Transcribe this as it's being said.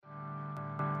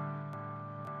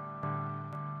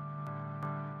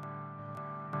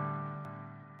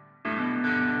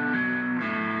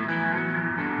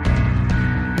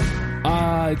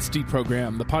It's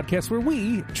Deprogram, the podcast where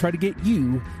we try to get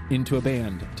you into a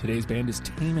band. Today's band is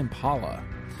Tame Impala.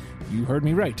 You heard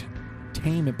me right.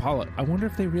 Tame Impala. I wonder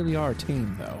if they really are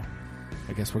tame, though.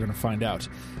 I guess we're going to find out.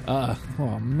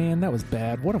 Oh, man, that was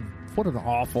bad. What an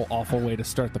awful, awful way to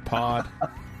start the pod.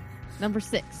 Number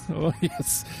 6. Oh,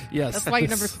 yes. That's why you're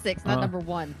number 6, not number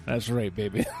 1. That's right,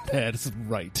 baby. That's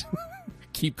right.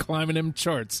 Keep climbing them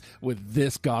charts with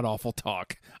this god-awful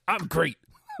talk. I'm great.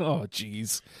 Oh,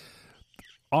 jeez.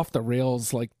 Off the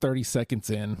rails like 30 seconds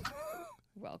in.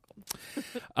 Welcome.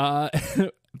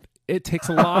 It takes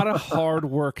a lot of hard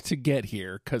work to get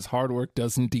here because hard work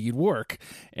does indeed work.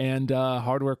 And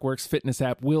Hard Work Works fitness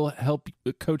app will help.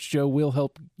 Coach Joe will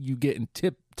help you get in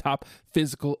tip-top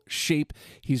physical shape.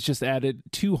 He's just added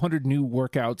 200 new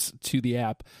workouts to the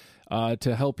app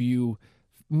to help you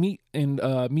meet and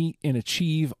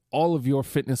achieve all of your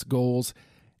fitness goals.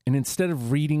 And instead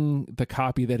of reading the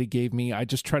copy that he gave me, I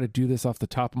just try to do this off the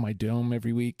top of my dome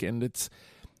every week. And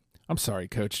I'm sorry,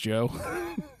 Coach Joe.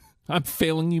 I'm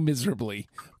failing you miserably.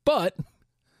 But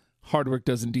hard work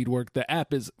does indeed work. The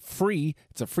app is free.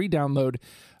 It's a free download.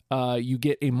 You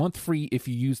get a month free if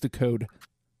you use the code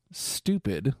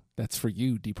STUPID. That's for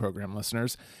you, Deprogram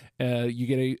listeners. You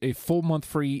get a full month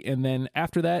free. And then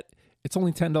after that, it's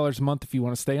only $10 a month if you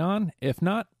want to stay on. If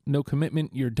not, no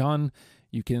commitment. You're done.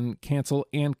 You can cancel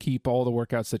and keep all the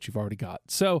workouts that you've already got.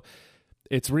 So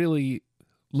it's really,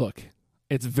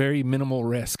 it's very minimal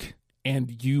risk,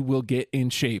 and you will get in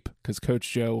shape because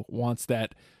Coach Joe wants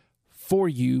that for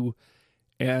you.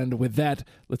 And with that,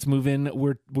 let's move in.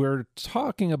 We're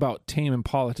talking about Tame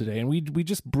Impala today, and we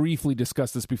just briefly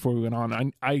discussed this before we went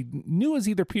on. I knew it was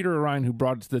either Peter or Ryan who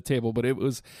brought it to the table, but it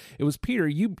was Peter.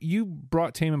 You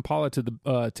brought Tame Impala to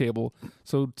the table.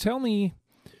 So tell me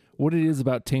what it is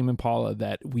about Tame Impala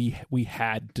that we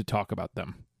had to talk about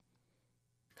them.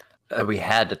 We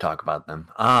had to talk about them.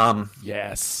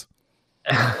 Yes.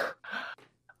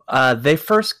 They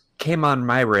first came on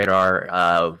my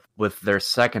radar with their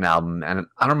second album, and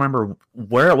I don't remember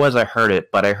where it was I heard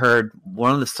it, but I heard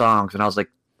one of the songs, and I was like,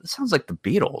 this sounds like the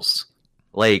Beatles.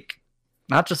 Like,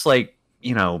 not just like,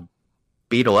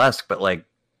 Beatlesque, but like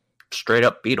straight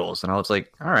up Beatles. And I was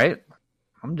like, all right,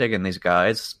 I'm digging these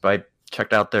guys. But I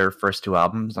checked out their first 2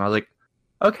 albums, and I was like,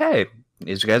 okay,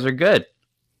 these guys are good.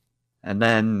 And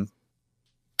then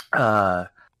their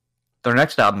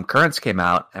next album, Currents, came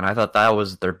out, and I thought that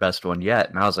was their best one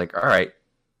yet. And I was like, all right,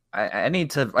 I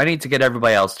need to get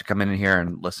everybody else to come in here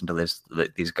and listen to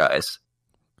these guys.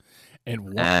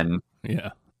 And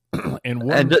yeah,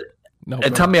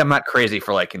 and tell me I'm not crazy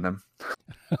for liking them.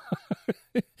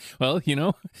 Well,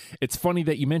 it's funny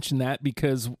that you mentioned that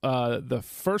because the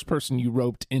first person you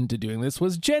roped into doing this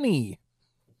was Jenny.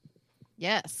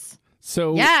 Yes.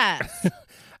 So yes.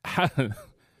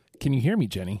 Can you hear me,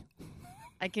 Jenny?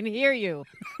 I can hear you.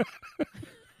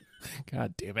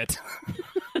 God damn it.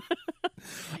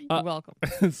 You're welcome.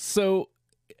 So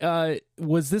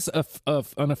was this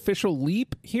an official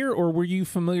leap here, or were you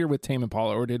familiar with Tame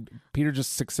Impala, or did Peter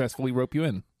just successfully rope you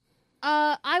in?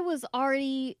 I was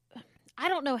already... I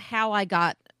don't know how I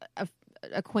got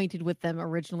acquainted with them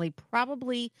originally.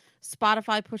 Probably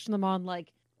Spotify pushing them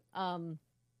on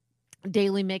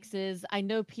daily mixes. I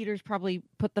know Peter's probably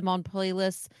put them on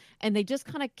playlists, and they just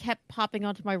kind of kept popping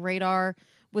onto my radar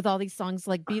with all these songs.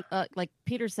 Like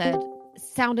Peter said,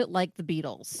 sounded like the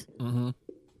Beatles.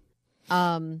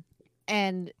 Mm-hmm.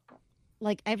 And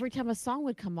like every time a song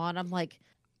would come on, I'm like,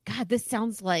 God, this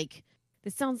sounds like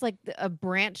a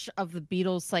branch of the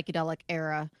Beatles psychedelic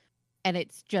era. And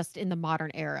it's just in the modern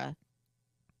era.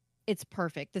 It's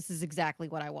perfect. This is exactly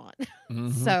what I want. Mm-hmm.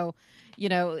 So,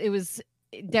 it was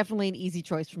definitely an easy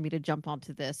choice for me to jump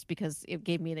onto this because it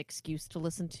gave me an excuse to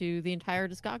listen to the entire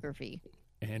discography.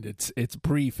 And it's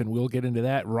brief, and we'll get into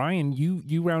that. Ryan,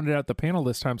 you rounded out the panel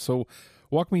this time, so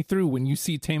walk me through. When you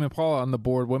see Tame Impala on the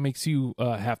board, what makes you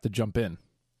have to jump in?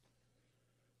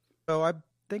 So I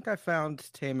think I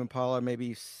found Tame Impala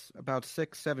maybe about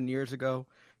 6-7 years ago.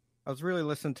 I was really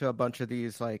listening to a bunch of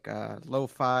these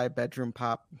lo-fi bedroom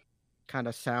pop kind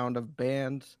of sound of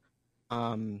bands.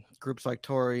 Groups like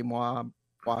Tori, Moi,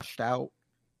 Washed Out,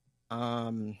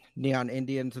 Neon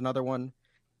Indians, another one.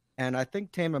 And I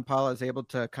think Tame Impala is able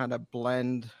to kind of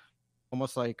blend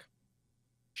almost like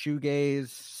shoegaze,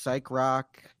 psych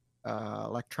rock,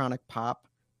 electronic pop.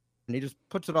 And he just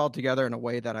puts it all together in a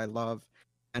way that I love.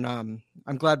 And I'm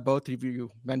glad both of you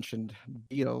mentioned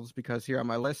Beatles, because here on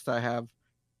my list I have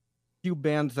few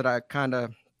bands that I kind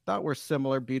of thought were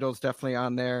similar. Beatles definitely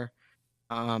on there.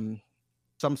 Some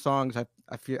songs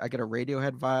I feel I get a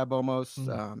Radiohead vibe almost.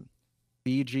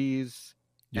 Bee Gees.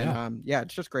 Yeah. And,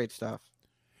 it's just great stuff.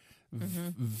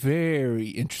 Very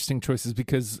interesting choices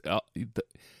because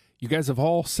you guys have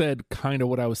all said kind of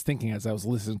what I was thinking as I was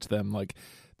listening to them. Like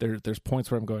there's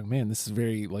points where I'm going, man, this is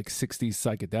very like 60s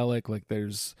psychedelic. Like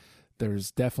there's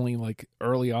definitely like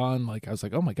early on, like I was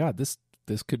like, oh my God, this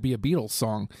could be a Beatles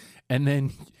song. And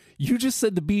then you just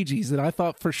said the Bee Gees, and I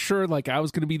thought for sure like I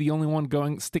was going to be the only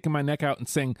one sticking my neck out and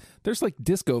saying there's like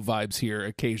disco vibes here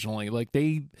occasionally. Like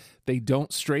they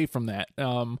don't stray from that.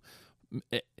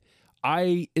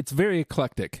 It's very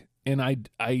eclectic, and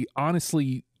I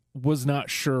honestly was not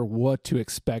sure what to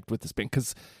expect with this band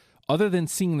because other than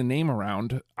seeing the name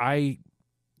around, I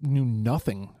knew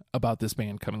nothing about this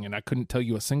band coming in. I couldn't tell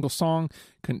you a single song,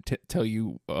 couldn't tell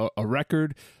you a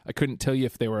record. I couldn't tell you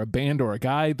if they were a band or a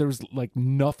guy. There's like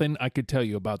nothing I could tell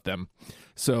you about them.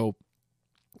 So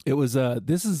it was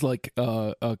this is like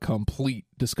a complete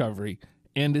discovery,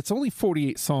 and it's only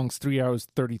 48 songs, 3 hours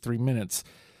 33 minutes.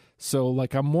 So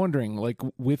like I'm wondering, like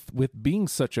with being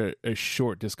such a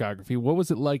short discography, what was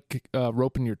it like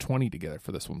roping your 20 together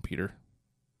for this one, Peter?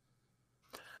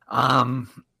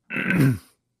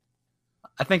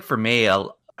 I think for me,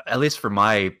 at least for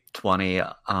my 20,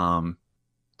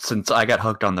 since I got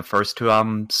hooked on the first two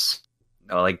albums,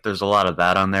 like there's a lot of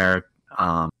that on there,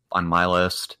 on my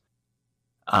list.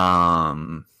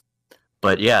 But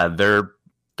yeah,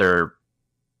 their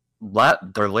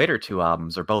later two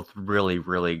albums are both really,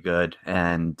 really good.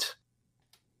 And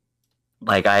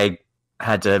like I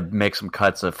had to make some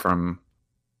cuts from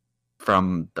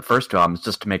the first two albums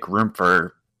just to make room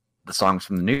for the songs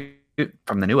from the new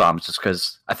albums, just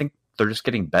because I think they're just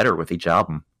getting better with each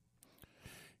album.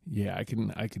 Yeah, I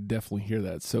could definitely hear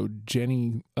that. So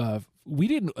Jenny, we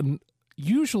didn't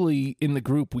usually in the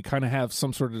group we kind of have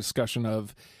some sort of discussion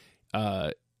of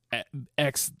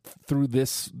X through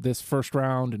this first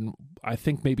round, and I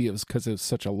think maybe it was because it was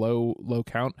such a low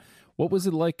count. What was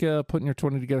it like putting your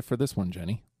 20 together for this one,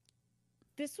 Jenny?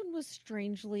 This one was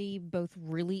strangely both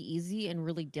really easy and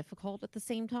really difficult at the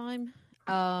same time.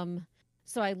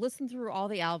 So I listened through all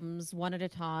the albums one at a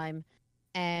time,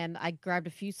 and I grabbed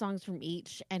a few songs from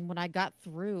each. And when I got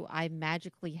through, I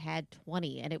magically had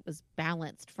 20, and it was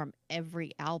balanced from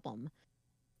every album.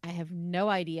 I have no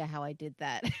idea how I did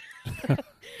that.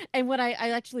 And when I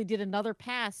actually did another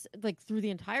pass, like through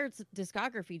the entire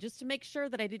discography, just to make sure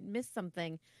that I didn't miss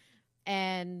something.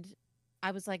 And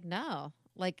I was like, no,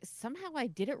 like somehow I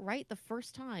did it right the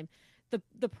first time.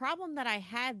 The problem that I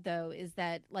had though is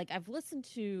that like I've listened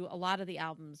to a lot of the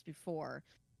albums before.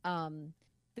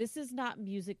 This is not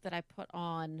music that I put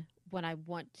on when I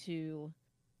want to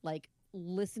like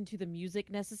listen to the music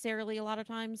necessarily a lot of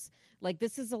times. Like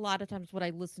this is a lot of times what I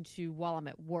listen to while I'm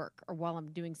at work or while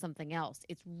I'm doing something else.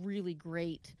 It's really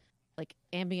great like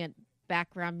ambient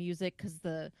background music because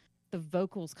the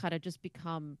vocals kind of just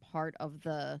become part of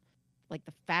the like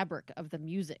the fabric of the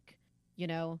music, you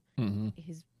know. Mm-hmm.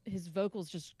 His vocals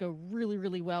just go really,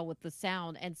 really well with the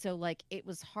sound. And so like it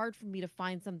was hard for me to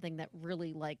find something that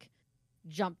really like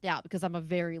jumped out because I'm a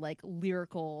very like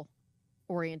lyrical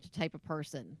oriented type of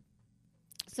person.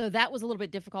 So that was a little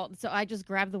bit difficult. And so I just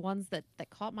grabbed the ones that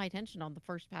caught my attention on the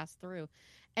first pass through.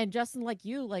 And Justin, like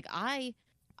you, like I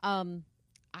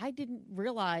didn't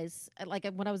realize, like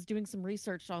when I was doing some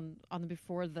research on the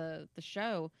before the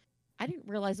show, I didn't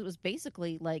realize it was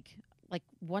basically like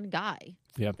one guy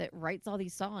that writes all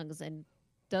these songs and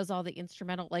does all the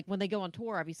instrumental. Like when they go on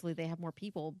tour, obviously they have more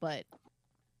people, but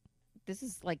this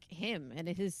is like him and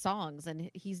his songs, and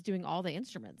he's doing all the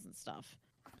instruments and stuff.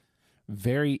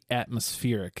 Very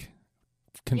atmospheric,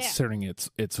 considering it's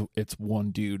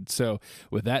one dude. So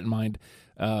with that in mind,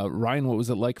 Ryan, what was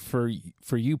it like for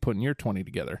you putting your 20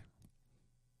 together?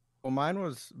 Well, mine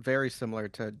was very similar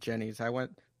to Jenny's. I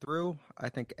went through, I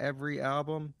think every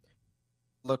album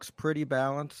looks pretty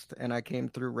balanced, and I came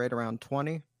through right around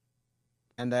 20.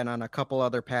 And then on a couple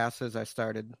other passes, I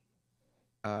started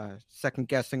second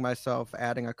guessing myself,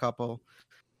 adding a couple.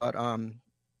 But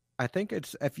I think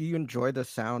it's if you enjoy the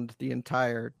sound, the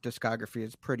entire discography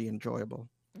is pretty enjoyable.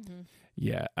 Mm-hmm.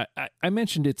 Yeah, I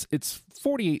mentioned it's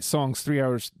 48 songs, 3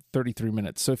 hours 33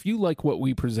 minutes. So if you like what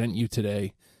we present you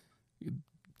today,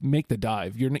 make the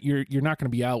dive. You're not going to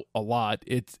be out a lot.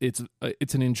 It's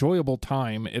an enjoyable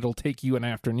time. It'll take you an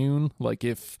afternoon. Like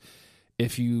if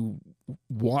you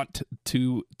want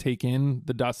to take in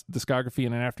the discography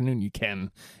in an afternoon, you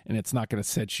can, and it's not going to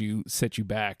set you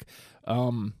back.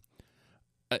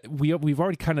 We've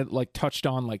already kind of like touched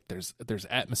on like there's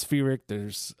atmospheric,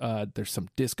 there's some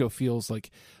disco feels.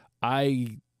 Like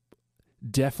I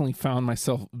definitely found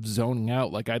myself zoning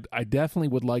out. Like I definitely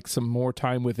would like some more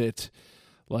time with it,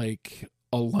 like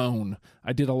alone.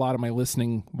 I did a lot of my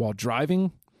listening while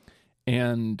driving,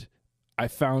 and I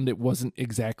found it wasn't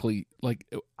exactly like,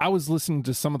 I was listening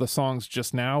to some of the songs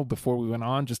just now before we went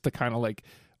on, just to kind of like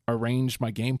arrange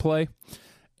my gameplay,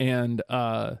 and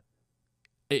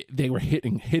they were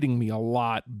hitting me a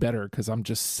lot better because I'm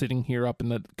just sitting here up in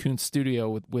the Coons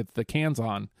studio with the cans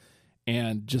on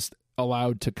and just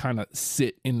allowed to kind of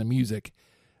sit in the music,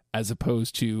 as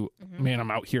opposed to, man,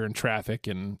 I'm out here in traffic,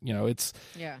 and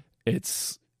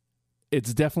it's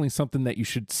definitely something that you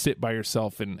should sit by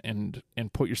yourself and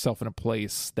put yourself in a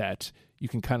place that you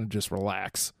can kind of just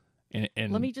relax.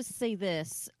 And let me just say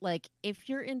this, like, if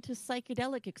you're into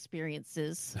psychedelic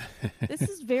experiences, this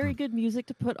is very good music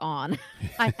to put on.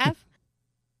 I have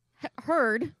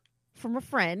heard from a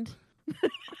friend.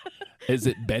 Is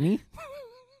it Benny?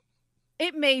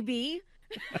 It may be.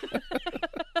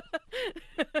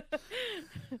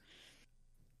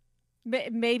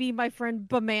 Maybe my friend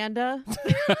Bamanda.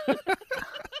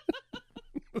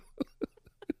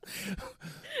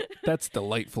 That's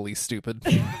delightfully stupid.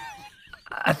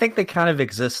 I think they kind of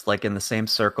exist like in the same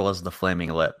circle as the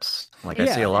Flaming Lips. Like I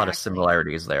see a lot of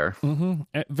similarities there.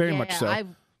 Very much so.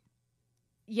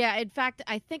 In fact,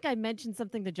 I think I mentioned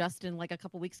something to Justin like a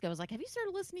couple weeks ago. I was like, have you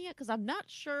started listening yet? Because I'm not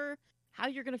sure how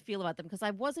you're going to feel about them, because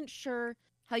I wasn't sure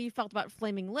how you felt about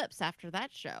Flaming Lips after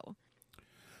that show.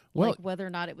 Well, like whether or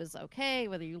not it was okay,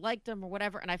 whether you liked them or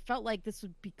whatever. And I felt like this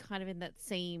would be kind of in that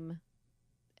same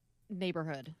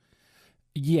neighborhood.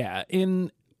 Yeah,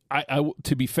 I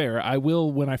to be fair, I will,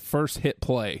 when I first hit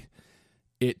play,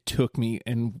 it took me,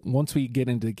 and once we get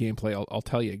into the gameplay, I'll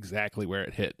tell you exactly where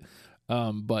it hit.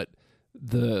 But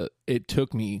it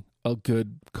took me a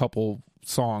good couple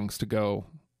songs to go,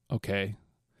 okay.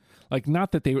 Like,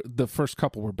 not that the first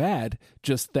couple were bad,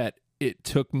 just that it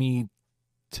took me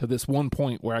to this one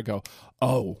point where I go,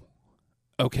 oh,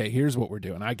 okay, here's what we're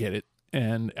doing. I get it.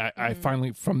 And I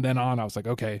finally, from then on, I was like,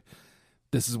 okay,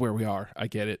 this is where we are. I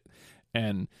get it.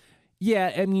 And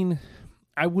yeah, I mean,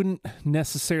 I wouldn't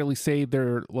necessarily say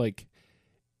they're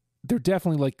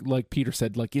definitely like Peter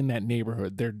said, like in that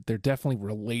neighborhood. They're definitely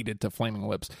related to Flaming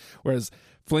Lips. Whereas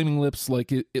Flaming Lips,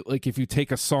 like like if you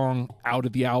take a song out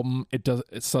of the album,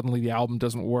 suddenly the album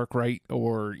doesn't work right,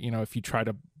 or if you try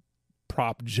to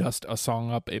prop just a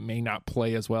song up, it may not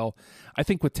play as well. I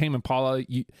think with Tame Impala,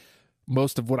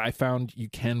 most of what I found, you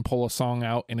can pull a song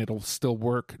out and it'll still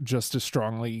work just as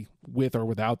strongly with or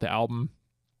without the album.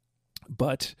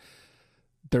 But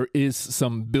there is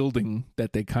some building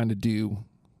that they kind of do,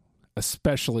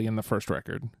 especially in the first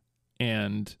record.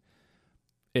 And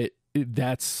it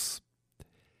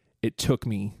took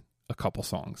me a couple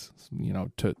songs,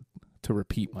 to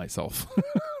repeat myself.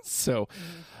 So,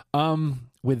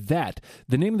 with that,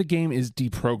 the name of the game is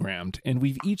Deprogrammed, and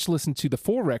we've each listened to the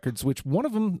 4 records, which one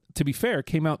of them, to be fair,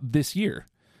 came out this year.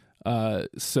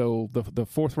 So the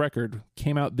 4th record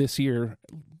came out this year.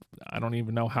 I don't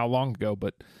even know how long ago,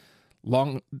 but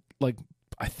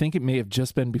I think it may have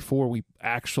just been before we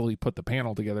actually put the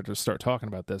panel together to start talking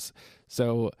about this.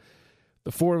 So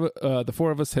the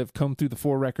four of us have come through the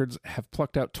 4 records, have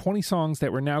plucked out 20 songs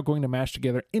that we're now going to mash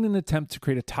together in an attempt to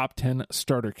create a top 10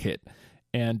 starter kit.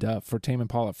 And for Tame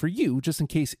Impala, for you, just in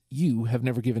case you have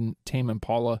never given Tame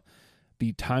Impala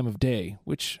the time of day,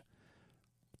 which,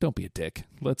 don't be a dick.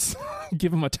 Let's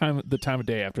give him the time of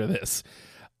day after this.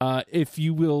 If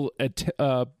you will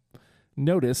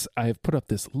notice, I have put up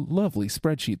this lovely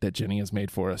spreadsheet that Jenny has made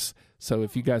for us. So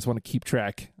if you guys want to keep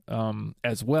track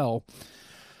as well,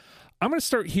 I'm going to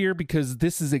start here because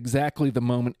this is exactly the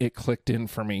moment it clicked in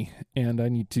for me, and I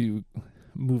need to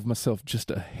move myself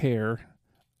just a hair.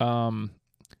 And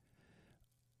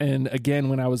again,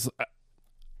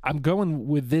 I'm going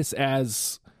with this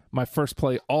as my first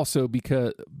play also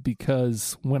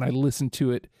because when I listened to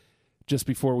it just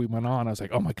before we went on, I was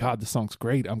like, oh my God, this song's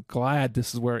great. I'm glad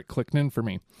this is where it clicked in for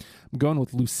me. I'm going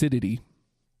with Lucidity.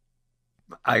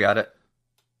 I got it.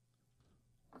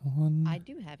 I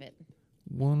do have it.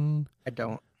 I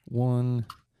don't. 1.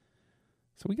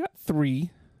 So we got 3.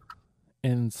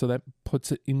 And so that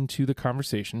puts it into the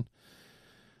conversation.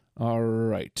 All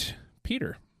right.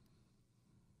 Peter.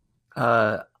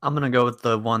 I'm going to go with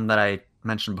the one that I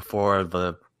mentioned before,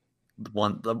 the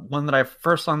one that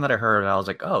first song that I heard, I was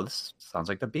like, oh, this sounds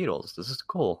like the Beatles. This is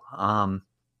cool.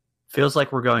 Feels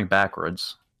like we're going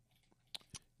backwards.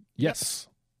 Yes.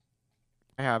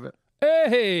 I have it.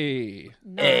 Hey.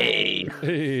 Hey.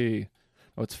 Hey.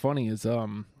 What's funny is I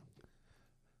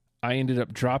ended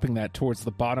up dropping that towards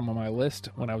the bottom of my list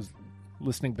when I was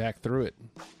listening back through it.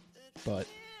 But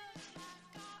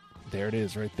there it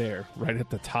is right there, right at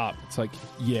the top. It's like,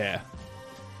 yeah.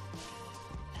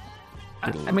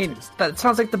 I mean, that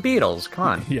sounds like the Beatles. Come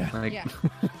on. Yeah. Like... Yeah.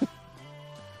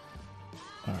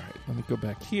 All right, let me go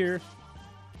back here.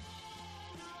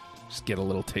 Just get a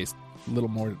little taste, a little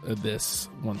more of this.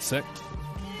 1 sec.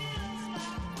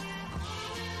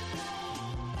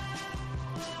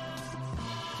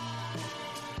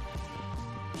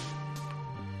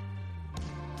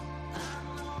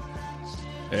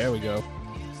 There we go.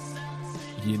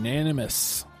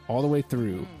 Unanimous all the way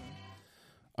through.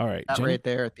 All right, That Jenny? right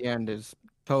there at the end is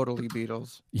totally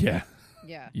Beatles. Yeah.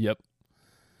 Yeah. Yep.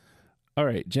 All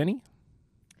right, Jenny.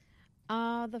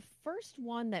 The first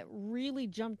one that really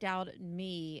jumped out at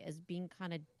me as being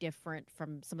kind of different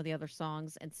from some of the other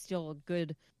songs and still a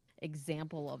good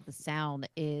example of the sound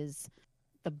is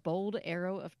The Bold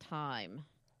Arrow of Time.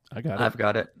 I got it. I've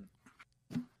got it.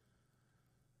 Nice.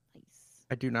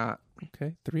 I do not.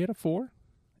 Okay, 3 out of 4.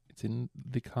 It's in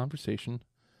the conversation.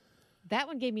 That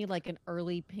one gave me like an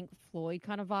early Pink Floyd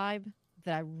kind of vibe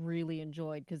that I really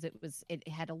enjoyed because it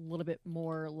had a little bit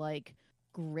more like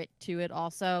grit to it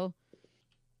also.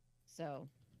 So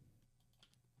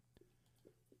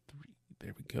 3.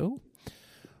 There we go.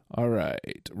 All right,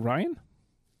 Ryan.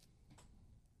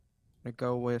 I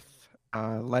go with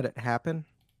Let It Happen.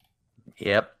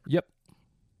 Yep. Yep.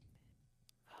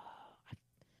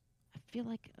 I feel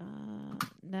like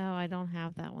no, I don't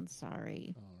have that one.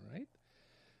 Sorry. All right.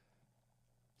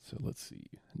 So let's see.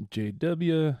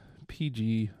 JW,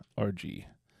 PG, RG.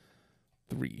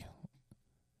 3.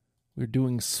 We're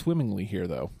doing swimmingly here,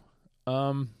 though.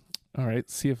 All right.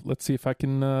 Let's see if I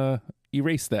can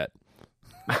erase that.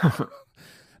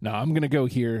 No, I'm gonna go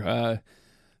here.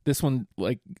 This one,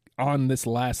 like on this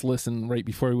last listen, right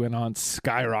before we went on,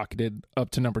 skyrocketed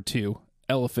up to number 2.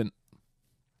 Elephant.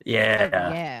 Yeah.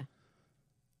 Yeah.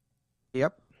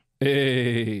 Yep.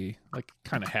 Hey, like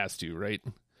kind of has to, right?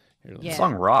 Here, The Yeah.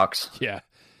 song rocks. Yeah.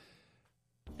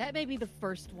 That may be the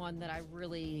first one that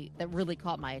really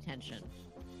caught my attention.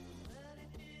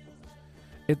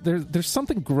 There's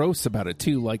something gross about it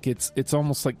too. Like it's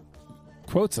almost like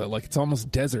Quotza, like it's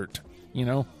almost desert, you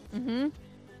know? Mm-hmm.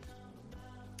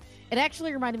 It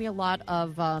actually reminded me a lot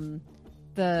of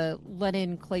the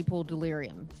Lennon Claypool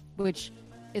Delirium, which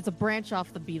is a branch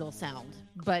off the Beatles sound,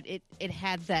 but it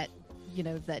had that, you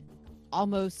know, that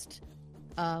almost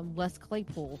Les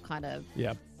Claypool kind of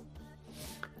Yeah.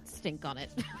 stink on it,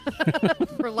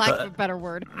 for lack of a better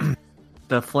word.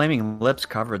 The Flaming Lips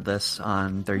covered this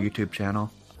on their YouTube channel.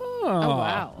 Oh,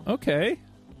 wow. Okay.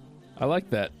 I like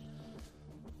that.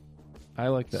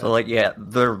 So, like, yeah,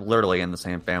 they're literally in the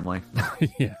same family.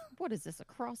 Yeah. What is this, a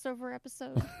crossover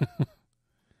episode?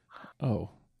 Oh.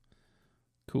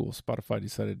 Cool. Spotify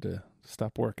decided to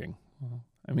stop working. Well,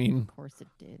 I mean, Of course it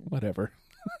did. whatever.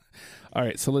 All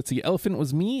right, so let's see. Elephant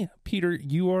was me. Peter,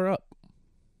 you are up.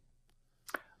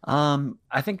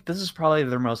 I think this is probably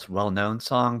their most well-known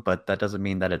song, but that doesn't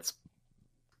mean that it's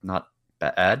not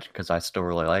bad, because I still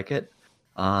really like it.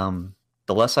 The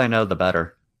less I know, the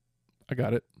better. I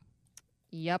got it.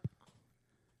 Yep.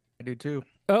 I do too.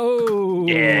 Oh.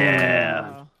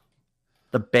 Yeah.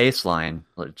 The bass line,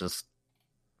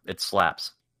 it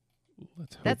slaps.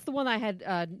 Let's hope. That's the one I had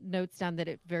notes down that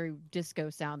it very disco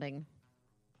sounding.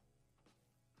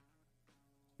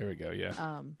 There we go. Yeah.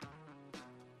 Um,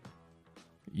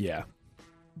 Yeah.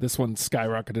 This one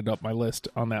skyrocketed up my list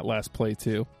on that last play,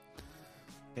 too.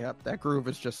 Yep, that groove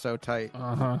is just so tight.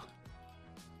 Uh-huh.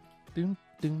 Doom,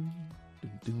 doom,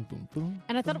 doom, doom, boom, boom.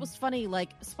 and I thought it was funny,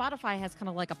 like Spotify has kind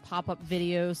of like a pop-up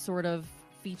video sort of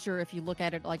feature if you look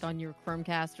at it like on your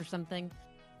Chromecast or something.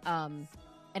 And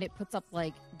it puts up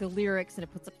like the lyrics and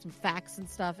it puts up some facts and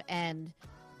stuff. And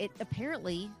it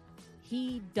apparently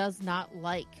he does not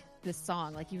like this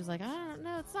song. Like he was like, I don't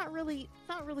know, it's not really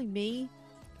me.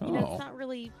 You know, Oh. it's not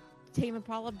really Tame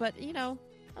Impala, but you know,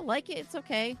 I like it. It's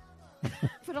okay.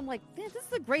 But I'm like, man, this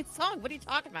is a great song. What are you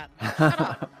talking about? Shut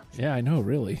up. Yeah, I know,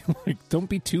 really. Like, don't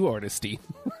be too artisty.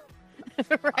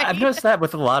 Right? I've noticed that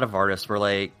with a lot of artists where,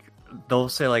 like, they'll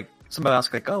say, like, somebody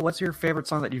asks, like, oh, what's your favorite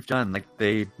song that you've done? Like,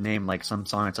 they name, like, some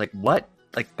song. It's like, what?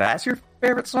 Like, that's your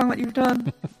favorite song that you've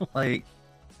done? Like,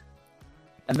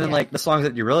 and then, Yeah. like, the songs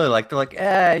that you really like, they're like,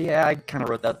 yeah, I kind of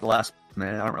wrote that the last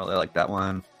minute. I don't really like that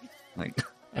one. Like,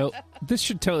 Well, this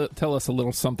should tell us a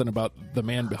little something about the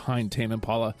man behind Tame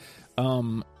Impala.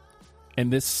 And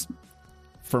this,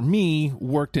 for me,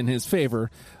 worked in his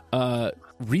favor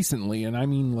recently, and I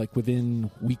mean like within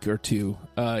a week or two.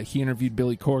 He interviewed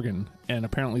Billy Corgan, and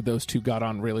apparently those two got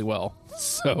on really well.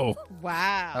 So,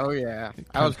 Wow. Oh yeah,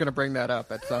 I was gonna bring that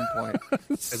up at some point.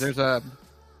 'Cause there's a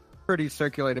pretty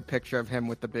circulated picture of him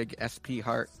with the big SP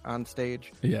heart on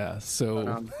stage. yeah,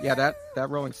 so... Yeah, that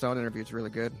Rolling Stone interview is really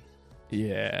good.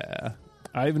 Yeah.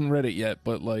 I haven't read it yet,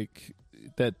 but like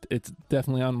that it's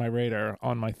definitely on my radar,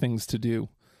 on my things to do.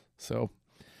 So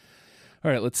all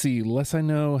right, let's see. Less I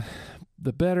know,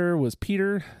 the better was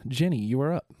Peter. Jenny, you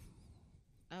are up.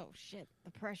 Oh shit,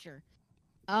 the pressure.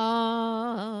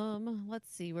 Let's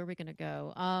see, where are we gonna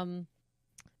go? I'm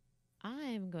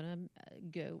gonna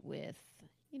go with,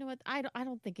 you know what? I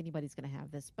don't think anybody's gonna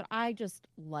have this, but I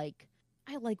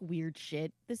like weird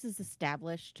shit. This is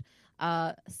established.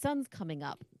 Sun's coming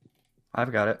up.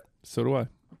 I've got it. So do I.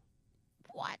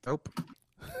 What? Nope.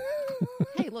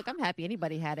 Hey, look, I'm happy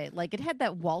anybody had it. Like, it had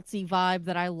that waltzy vibe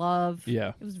that I love. Yeah.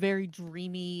 It was very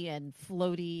dreamy and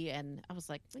floaty, and I was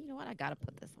like, well, you know what? I gotta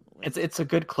put this on the list. It's a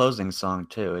good closing song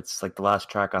too. It's like the last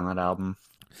track on that album.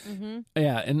 Mm-hmm.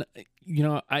 Yeah, and you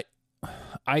know,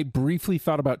 I briefly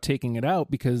thought about taking it out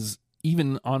because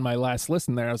even on my last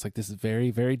listen there, I was like, this is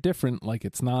very, very different. Like,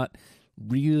 it's not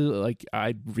real. Like,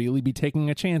 I'd really be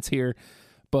taking a chance here,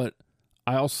 but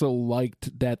I also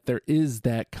liked that there is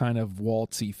that kind of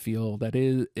waltzy feel. That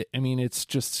is, I mean, it's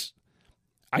just,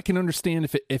 I can understand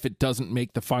if it doesn't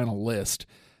make the final list,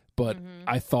 but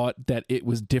I thought that it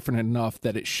was different enough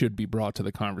that it should be brought to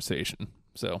the conversation.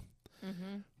 So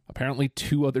apparently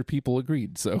 2 other people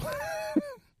agreed. So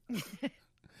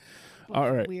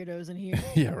all right, Weirdos in here.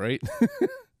 yeah, right.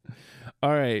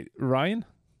 All right, Ryan.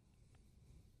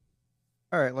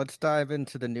 All right, let's dive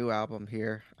into the new album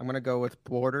here. I'm gonna go with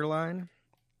Borderline.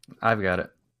 I've got it.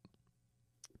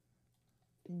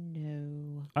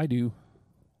 No. I do.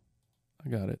 I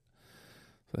got it.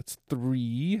 So that's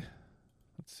 3.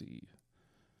 Let's see.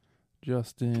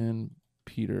 Justin,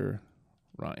 Peter,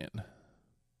 Ryan.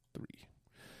 3.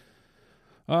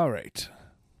 All right.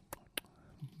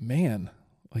 Man,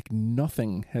 like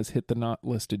nothing has hit the not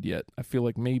listed yet. I feel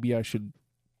like maybe I should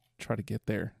try to get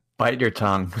there. Bite your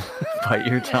tongue. Bite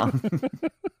your tongue.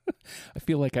 I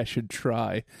feel like I should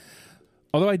try.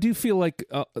 Although I do feel like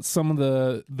some of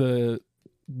the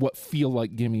what feel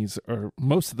like gimmies, or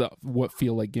most of the what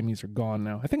feel like gimmies, are gone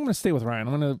now. I think I'm gonna stay with Ryan.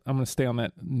 I'm gonna stay on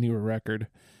that newer record.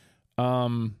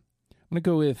 I'm gonna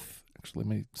go with, actually,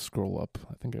 let me scroll up.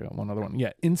 I think I got one other one.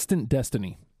 Yeah, Instant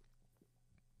Destiny.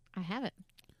 I have it.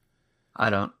 I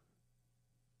don't.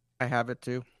 I have it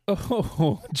too.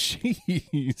 Oh,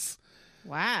 jeez.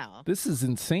 Wow. This is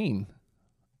insane.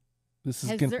 This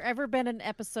is Has there ever been an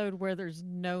episode where there's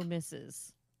no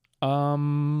misses?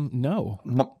 No,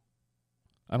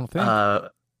 I don't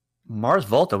think. Mars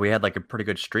Volta, we had like a pretty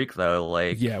good streak though.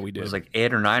 Like, Yeah, we It did. was like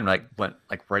 8 or 9, like went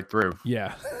like right through.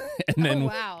 Yeah. And then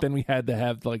wow. then we had to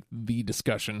have like the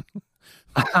discussion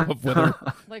of whether,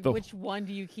 Like, the- which one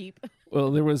do you keep?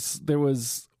 well, there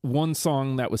was one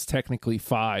song that was technically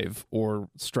 5, or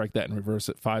strike that and reverse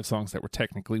it, 5 songs that were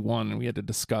technically 1, and we had to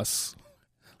discuss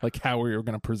like how we were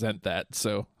going to present that.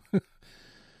 So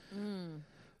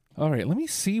all right, let me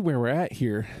see where we're at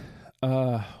here.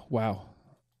 Wow.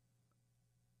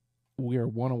 We are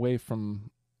 1 away from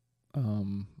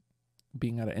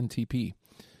being out of NTP.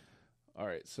 All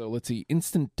right, so let's see.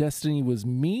 Instant Destiny was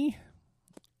me.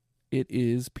 It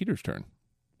is Peter's turn.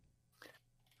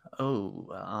 Oh,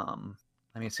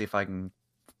 let me see if I can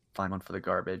find one for the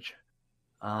garbage.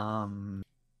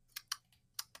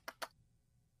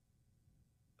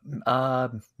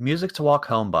 Music to Walk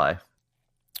Home by.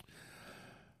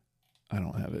 I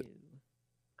don't have it.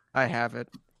 I have it.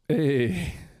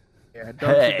 Hey. Yeah, don't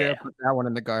you dare put that one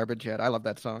in the garbage yet. I love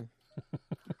that song.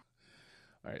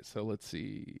 All right, so let's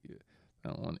see.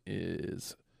 That one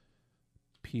is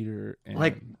Peter and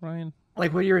Like- Ryan.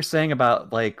 Like what you were saying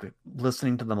about like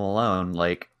listening to them alone,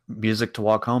 like Music to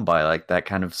Walk Home by, like that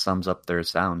kind of sums up their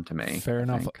sound to me. Fair I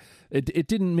enough. think. It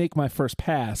didn't make my first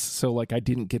pass, so like I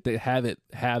didn't get to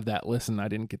have that listen. I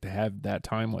didn't get to have that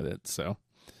time with it. So,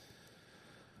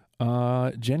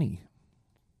 Jenny.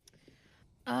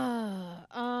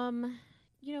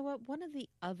 You know what? One of the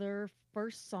other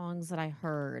first songs that I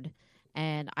heard,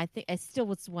 and I think it still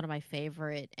was one of my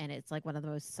favorite, and it's like one of the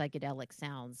most psychedelic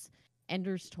sounds.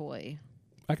 Ender's Toy.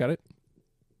 I got it.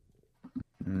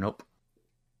 Nope.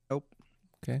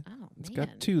 Okay. Oh, It's man.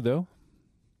 got 2 though.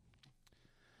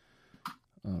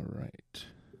 All right.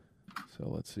 So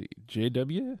let's see.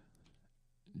 JW,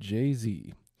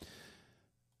 JZ.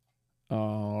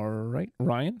 All right,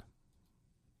 Ryan.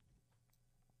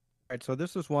 All right, so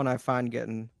this is one I find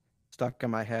getting stuck in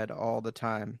my head all the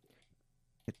time.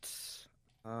 It's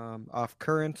off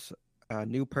Currents,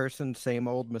 New Person, Same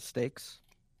Old Mistakes.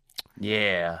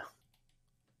 Yeah.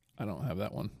 I don't have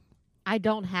that one. I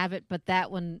don't have it, but that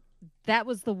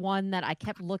was the one that I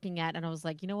kept looking at, and I was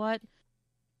like, you know what?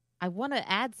 I want to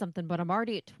add something, but I'm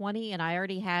already at 20, and I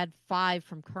already had 5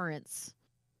 from Currents.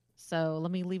 So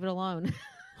let me leave it alone.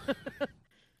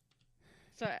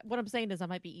 So what I'm saying is I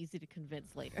might be easy to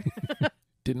convince later.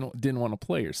 Didn't want to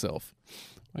play yourself.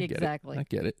 I Exactly. Get it.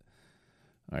 I get it.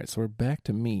 All right, so we're back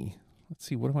to me. let's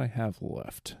see, what do I have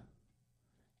left?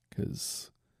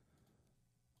 Because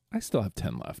I still have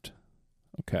 10 left.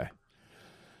 Okay.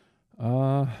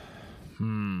 I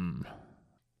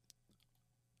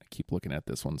keep looking at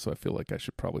this one, so I feel like I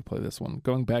should probably play this one.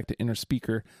 Going back to Inner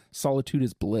Speaker, Solitude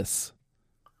is Bliss.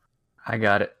 I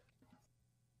got it.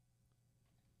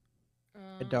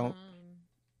 I don't.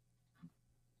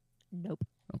 Nope.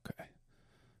 Okay.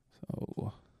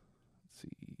 So, let's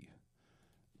see.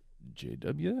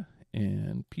 JW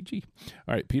and PG.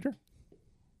 All right, Peter?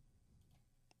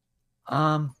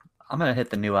 I'm gonna hit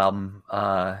the new album,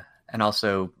 and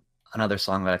also another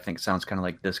song that I think sounds kind of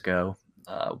like disco.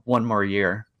 One More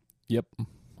Year. Yep,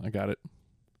 I got it.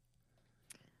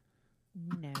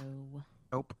 No.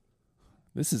 Nope.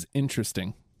 This is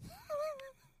interesting.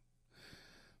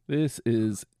 This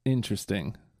is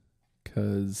interesting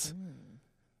because,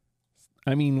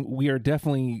 I mean, we are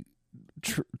definitely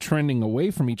trending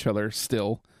away from each other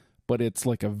still, but it's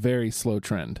like a very slow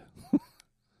trend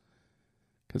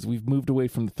because we've moved away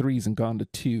from the 3s and gone to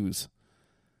 2s.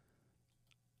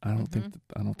 I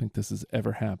don't think this has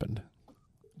ever happened.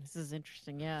 This is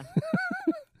interesting, yeah.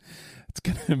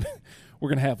 We're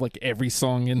gonna have like every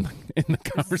song in the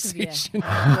conversation.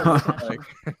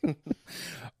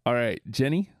 All right,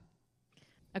 Jenny.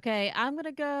 Okay, I'm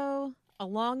gonna go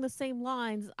along the same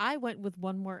lines. I went with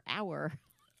One More Hour.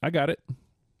 I got it.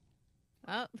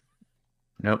 Oh.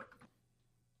 Nope.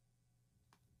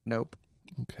 Nope.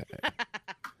 Okay.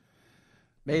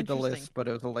 Made the Interesting. list, but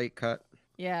it was a late cut.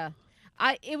 Yeah.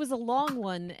 It was a long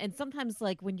one, and sometimes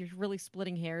like when you're really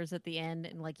splitting hairs at the end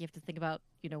and like you have to think about,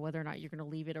 whether or not you're gonna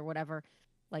leave it or whatever,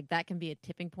 like that can be a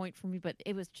tipping point for me. But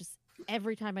it was just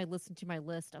every time I listened to my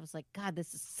list, I was like, God,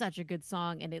 this is such a good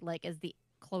song. And it like as the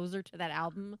closer to that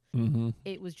album,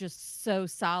 it was just so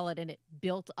solid and it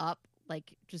built up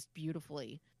like just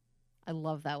beautifully. I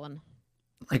love that one.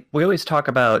 Like we always talk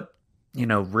about,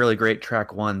 really great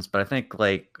track ones, but I think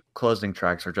like closing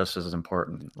tracks are just as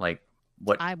important. Like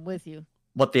I'm with you.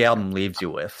 what the album leaves you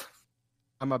with.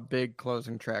 I'm a big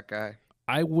closing track guy.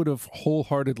 I would have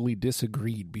wholeheartedly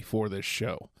disagreed before this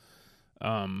show.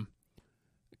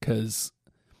 Because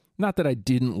not that I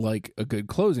didn't like a good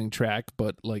closing track,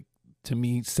 but like to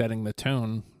me, setting the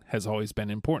tone has always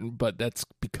been important. But that's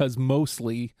because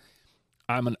mostly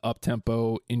I'm an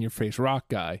up-tempo, in-your-face rock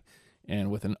guy.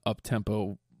 And with an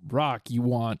up-tempo rock, you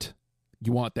want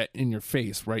that in your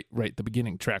face right at the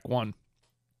beginning, track 1.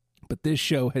 But this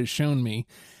show has shown me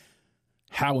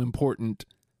how important.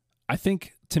 I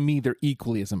think to me they're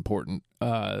equally as important.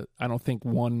 I don't think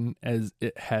one as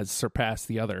it has surpassed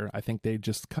the other. I think they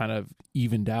just kind of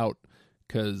evened out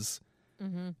because,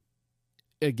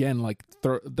 again, like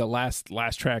the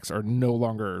last tracks are no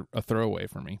longer a throwaway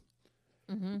for me.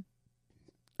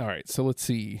 All right, so let's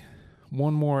see.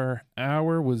 One More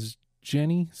Hour was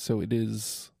Jenny, so it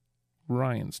is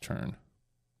Ryan's turn.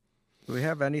 Do we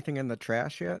have anything in the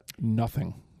trash yet?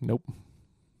 Nothing. Nope.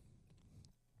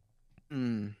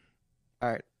 All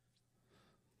right.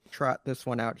 Trot this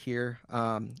one out here.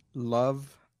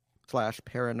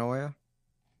 Love/Paranoia.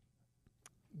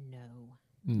 No.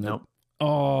 Nope.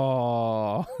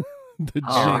 Oh, the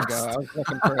Oh, There we jinx. go. I was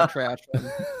looking for a trash one.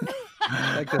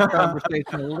 Make this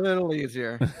conversation a little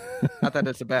easier. Not that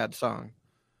it's a bad song.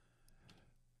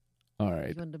 All right.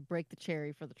 You wanted to break the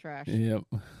cherry for the trash. Yep.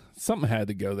 Something had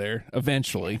to go there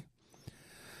eventually.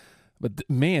 But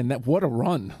man, what a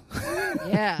run.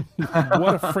 Yeah.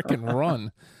 What a freaking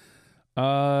run.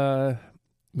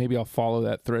 Maybe I'll follow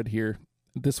that thread here.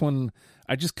 This one,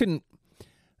 I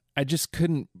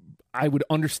would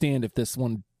understand if this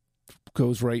one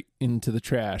goes right into the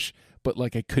trash, but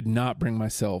like I could not bring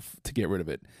myself to get rid of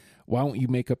it. Why don't you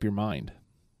make up your mind?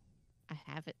 I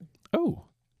have it. Oh,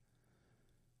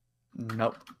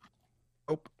 Nope.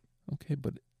 okay,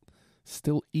 but it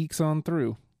still ekes on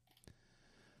through.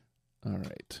 All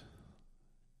right.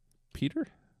 Peter?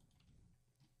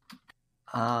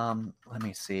 Let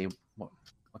me see what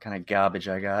kind of garbage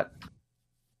I got.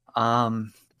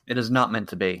 It is Not Meant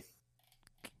to Be.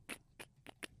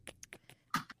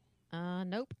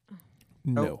 Nope.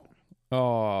 No.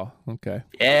 Oh, okay.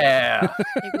 Yeah.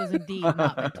 It was indeed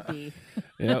not meant to be.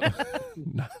 Yep.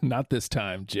 Not this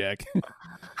time, Jack.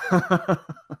 All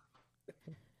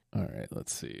right,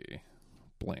 let's see.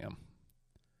 Blam.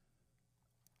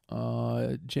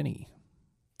 Jenny.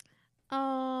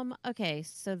 Okay,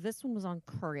 so this one was on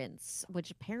Currents,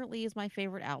 which apparently is my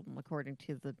favorite album according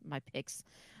to my picks.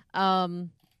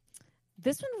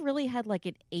 This one really had like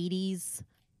an 80s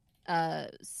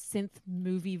synth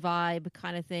movie vibe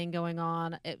kind of thing going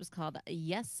on. It was called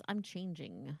Yes, I'm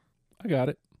Changing. I got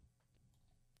it.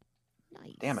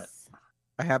 Nice. Damn it.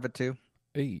 I have it too.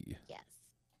 Hey. Yes.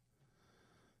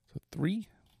 So 3.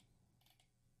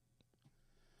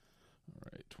 All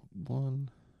right. 1,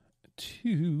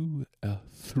 2,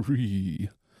 3.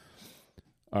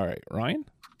 All right, Ryan.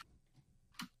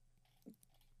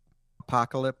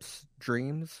 Apocalypse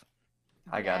Dreams.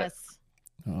 I got it. Yes.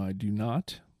 I do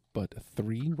not, but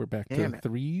 3. We're back Damn to it.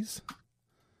 3s.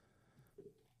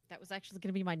 That was actually going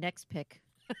to be my next pick.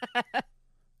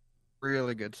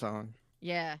 Really good song.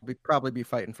 Yeah. We'd probably be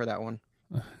fighting for that one.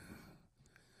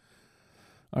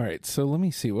 All right, so let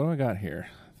me see. What do I got here?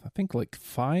 I think like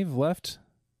 5 left.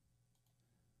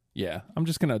 Yeah, I'm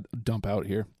just going to dump out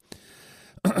here.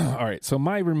 All right, so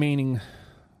my remaining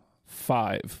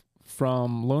 5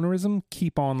 from Lonerism,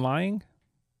 Keep On Lying.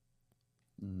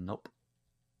 Nope.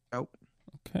 Nope.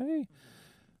 Okay.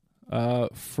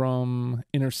 From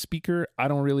Inner Speaker, I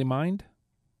Don't Really Mind.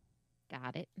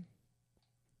 Got it.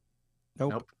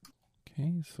 Nope.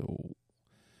 Okay, so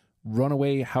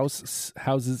Runaway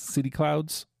Houses, City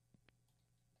Clouds.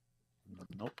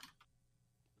 Nope.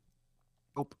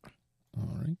 Nope.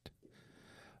 All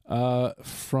right.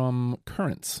 From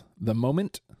Currents, The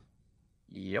Moment.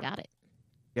 Yep. Got it.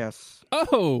 Yes.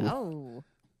 Oh, Oh.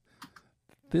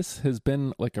 this has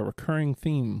been like a recurring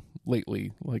theme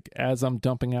lately. Like as I'm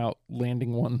dumping out,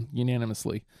 landing one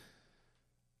unanimously.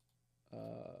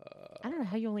 I don't know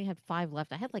how you only had 5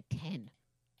 left. I had like 10.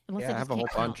 Unless Yeah, I just have a whole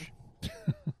can't count. bunch.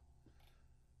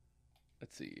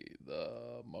 Let's see.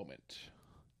 The Moment.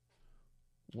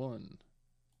 One.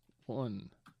 All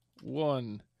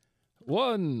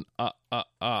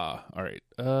right.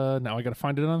 Now I gotta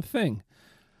find it on the thing.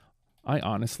 I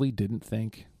honestly didn't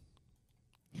think.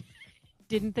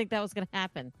 Didn't think that was going to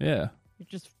happen. Yeah. You're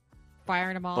just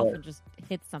firing them off But- and just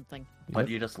hit something. But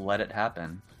you just let it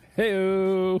happen.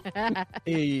 Hey-o.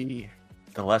 Hey.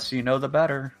 The less you know, the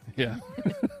better. Yeah.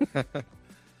 All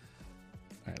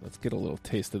right, let's get a little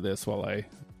taste of this while I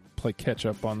play catch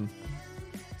up on.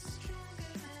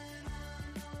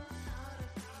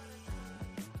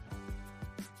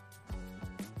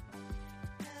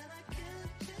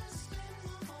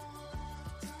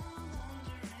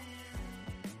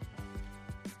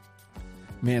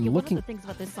 Man, Yeah, looking. one of the things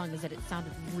about this song is that it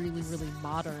sounded really, really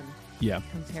modern Yeah,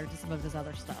 compared to some of his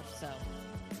other stuff. So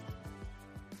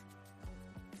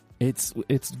it's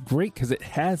great because it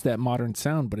has that modern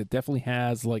sound, but it definitely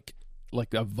has like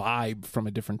a vibe from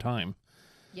a different time.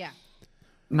 yeah,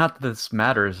 Not that this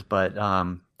matters, but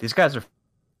these guys are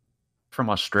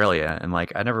from Australia, and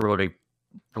like I never would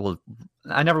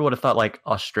have thought like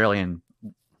Australian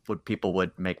people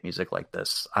would make music like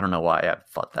this. I don't know why I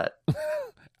thought that.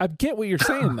 I get what you're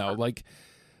saying though. Like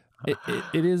it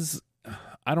is.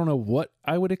 I don't know what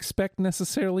I would expect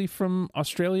necessarily from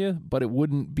Australia, but it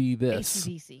wouldn't be this.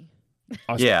 AC/DC.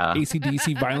 Yeah.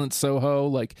 AC/DC, Violent Soho.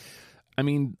 Like, I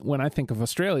mean, when I think of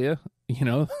Australia, you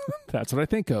know, that's what I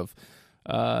think of.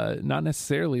 Not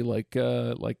necessarily like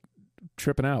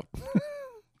tripping out.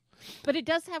 But it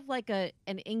does have like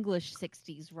an English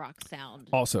 '60s rock sound.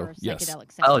 Also, or yes.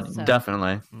 psychedelic Oh, sound. So,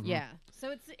 definitely. yeah.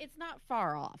 So it's not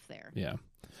far off there. Yeah.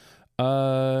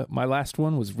 My last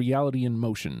one was Reality in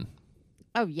Motion.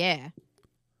 Oh yeah.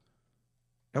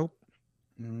 Nope.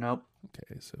 Nope.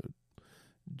 Okay, so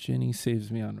Jenny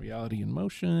saves me on Reality in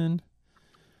Motion.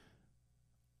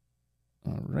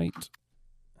 All right.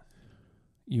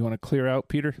 You want to clear out,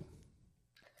 Peter?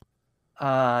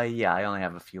 Yeah, I only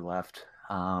have a few left.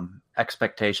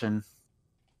 Expectation.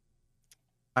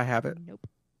 I have it. Nope.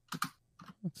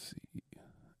 Let's see.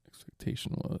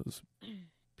 Expectation was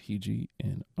PG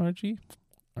and RG.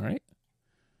 All right.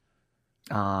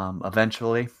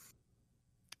 Eventually.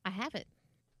 I have it.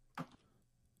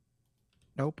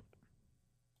 Nope.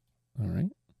 All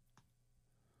right.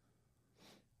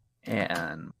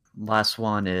 And last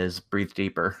one is Breathe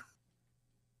Deeper.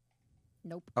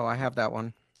 Nope. Oh, I have that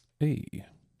one. Hey.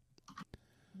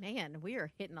 Man, we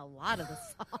are hitting a lot of the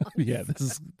songs. Yeah,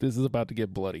 this is about to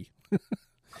get bloody.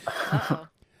 Uh-oh.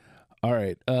 All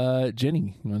right.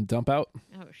 Jenny, you want to dump out?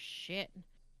 Oh shit.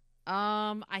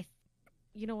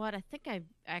 You know what? I think I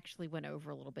actually went over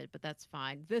a little bit, but that's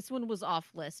fine. This one was off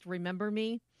list. Remember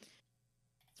Me?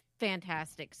 It's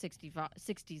fantastic 60s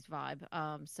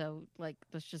vibe. So like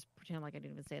let's just pretend like I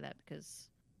didn't even say that because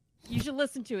you should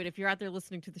listen to it if you're out there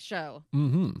listening to the show.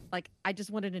 Mm-hmm. Like I just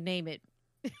wanted to name it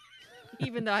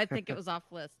even though I think it was off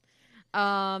list.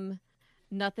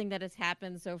 Nothing that has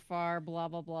happened so far, blah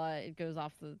blah blah. It goes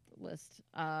off the list.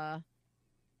 I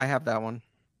have that one.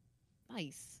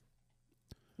 Nice.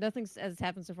 Nothing has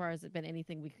happened so far. Has it been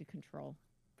anything we could control?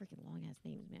 Freaking long ass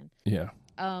names, man. Yeah.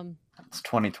 It's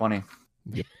 2020.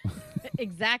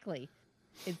 Exactly.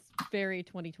 It's very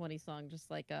 2020 song,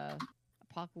 just like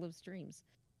Apocalypse Dreams.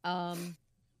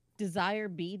 Desire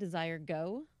Be, Desire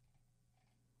Go.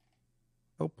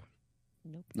 Nope.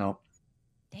 Nope. Nope.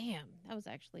 Damn, that was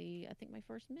actually, I think, my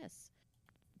first miss.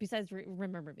 Besides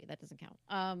Remember Me, that doesn't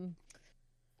count.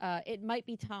 It Might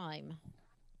Be Time.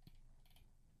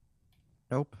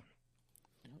 Nope.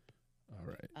 Nope. All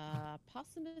right.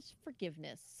 Posthumous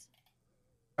Forgiveness.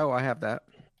 Oh, I have that.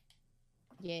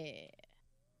 Yeah.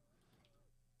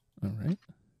 All right.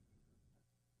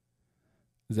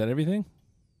 Is that everything?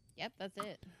 Yep, that's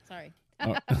it. Sorry.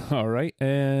 All right.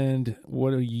 And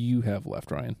what do you have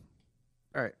left, Ryan?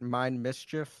 All right. Mind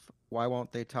Mischief. Why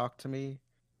Won't They Talk to Me?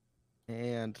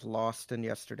 And Lost in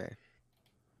Yesterday.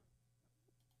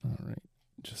 All right.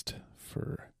 Just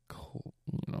for,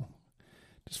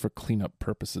 just for cleanup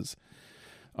purposes.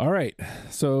 All right.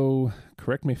 So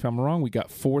correct me if I'm wrong. We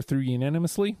got 4 through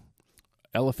unanimously.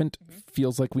 Elephant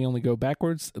feels like we only go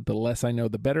backwards. The less I know,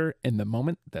 the better. In the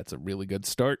moment, that's a really good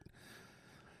start.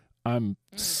 I'm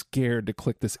scared to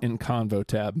click this in convo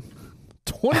tab.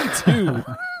 22.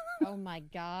 Oh my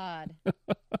God.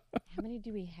 How many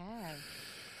do we have?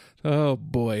 Oh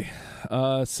boy.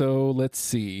 So let's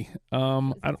see.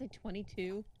 Does it say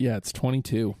 22? Yeah, it's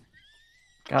 22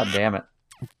 God damn it.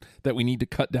 that we need to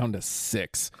cut down to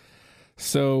 6.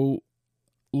 So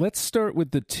let's start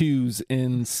with the 2s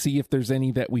and see if there's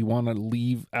any that we want to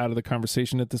leave out of the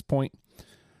conversation at this point.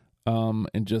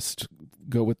 And just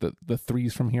go with the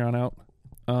 3s from here on out.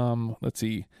 Let's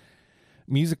see.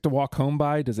 Music to Walk Home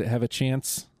By, does it have a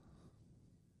chance?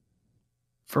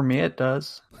 For me, it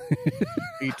does.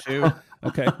 Me too.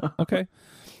 Okay. Okay.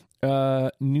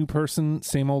 New Person,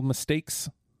 Same Old Mistakes.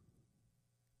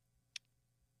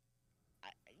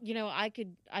 I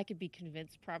could be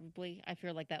convinced probably. I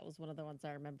feel like that was one of the ones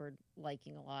I remembered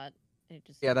liking a lot. It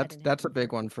just Yeah, I that's didn't that's a have-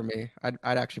 big one for me. I'd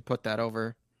actually put that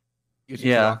over.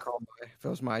 Yeah. Walk Home By, if it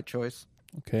was my choice.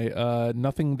 Okay.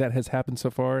 Nothing that has happened so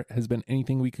far has been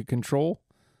anything we could control.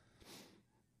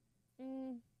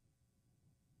 Mm.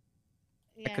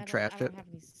 I could trash I don't it. have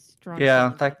any strong Yeah,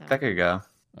 feelings about that could go.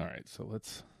 All right. So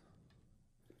let's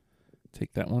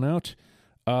take that one out.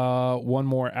 1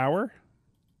 More Hour.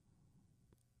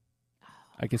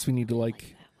 I guess we need to like like that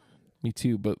one. me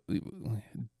too, but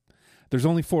there's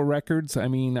only 4 records. I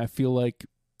mean, I feel like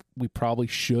we probably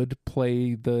should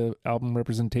play the album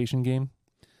representation game.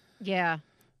 Yeah.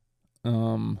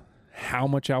 How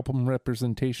much album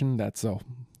representation? That's a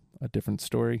different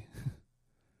story.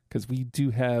 Because we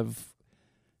do have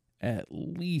at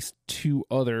least 2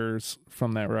 others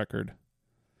from that record.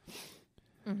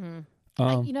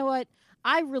 Mm-hmm. You know what?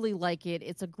 I really like it.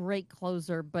 It's a great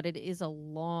closer, but it is a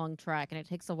long track and it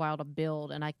takes a while to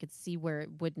build. And I could see where it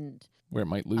wouldn't Where it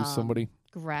might lose somebody.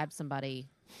 grab somebody.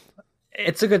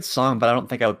 It's a good song, but I don't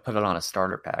think I would put it on a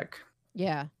starter pack.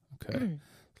 Yeah. Okay.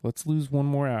 Let's lose 1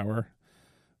 More Hour.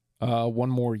 1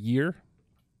 More Year.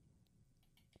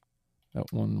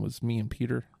 That one was me and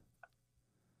Peter.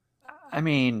 I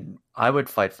mean, I would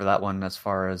fight for that one as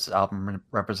far as album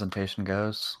representation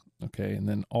goes. Okay. And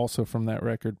then also from that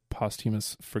record,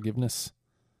 Posthumous Forgiveness.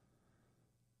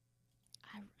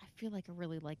 I feel like I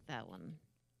really like that one.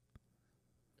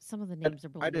 Some of the names are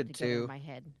I blended did together too. in my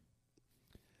head.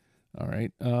 All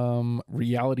right.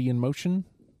 Reality in Motion.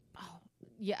 Oh,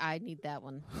 yeah, I need that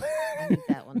one. I need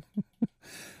that one.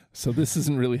 So this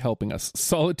isn't really helping us.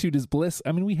 Solitude is Bliss.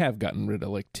 I mean, we have gotten rid of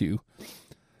like 2.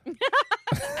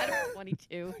 Out of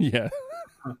 22. Yeah.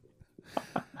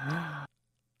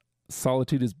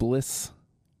 Solitude is Bliss.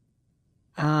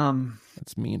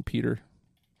 That's me and Peter.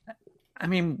 I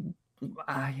mean,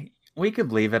 we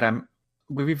could leave it.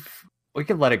 We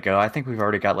could let it go. I think we've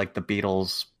already got like the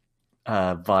Beatles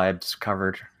vibes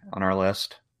covered on our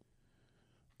list.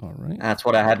 All right. That's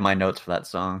what I had in my notes for that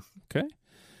song. Okay.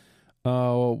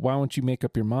 Why don't you make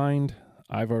up your mind?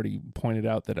 I've already pointed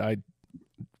out that I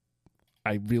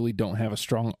really don't have a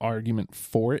strong argument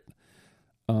for it.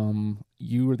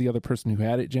 You were the other person who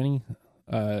had it, Jenny.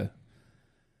 I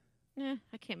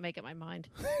can't make up my mind.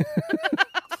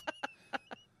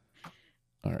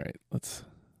 All right, let's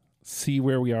see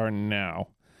where we are now.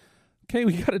 Okay,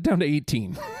 we got it down to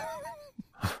 18.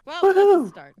 Well, that's a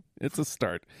start. It's a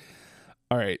start.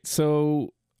 All right,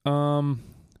 so what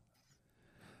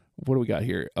do we got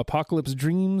here? Apocalypse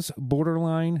Dreams,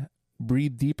 Borderline,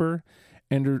 Breathe Deeper,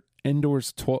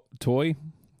 Endor's Toy.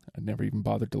 I never even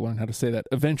bothered to learn how to say that.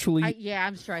 Eventually,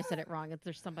 I'm sure I said it wrong. If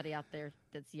there's somebody out there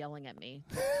that's yelling at me,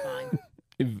 it's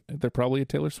fine. they're probably a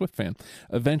Taylor Swift fan.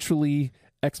 Eventually,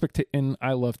 and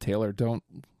I love Taylor. Don't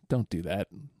do that.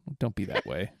 Don't be that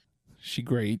way. She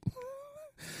great.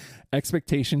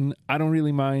 Expectation, I Don't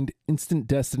Really Mind, Instant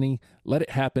Destiny, Let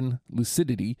It Happen,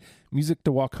 Lucidity, Music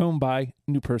to Walk Home By,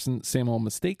 New Person, Same Old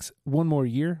Mistakes, One More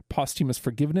Year, Posthumous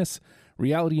Forgiveness,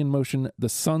 Reality in Motion, The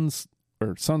Sun's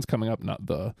Coming Up, not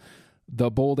the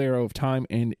Bold Arrow of Time,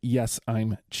 and Yes,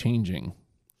 I'm Changing.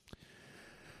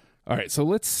 All right, so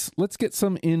let's get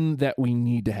some in that we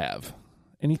need to have.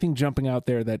 Anything jumping out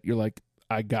there that you're like,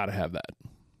 I gotta have that?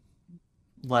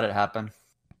 Let It Happen.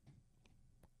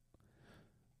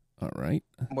 All right.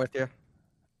 I'm with you.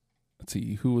 Let's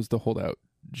see. Who was the holdout?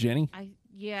 Jenny? I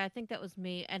think that was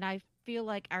me, and I feel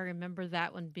like I remember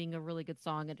that one being a really good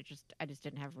song, and I just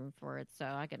didn't have room for it, so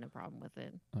I got no problem with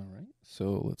it. All right.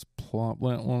 So let's plop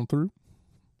that one through.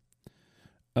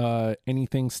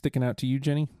 Anything sticking out to you,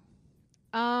 Jenny?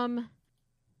 I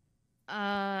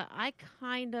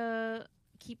kind of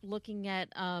keep looking at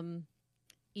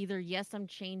either Yes, I'm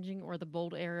Changing or The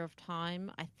Bold Arrow of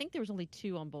Time. I think there was only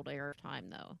 2 on Bold Arrow of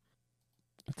Time, though.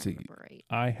 Let's see. Right.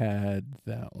 I had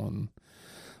that one.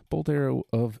 Bold Arrow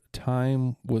of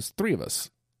Time was 3 of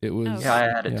us. It was. Oh, Yeah, I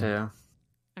had it too.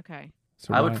 Okay.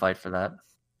 So I would fight for that.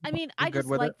 I mean, I'm I good just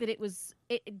with like that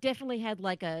it definitely had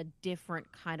like a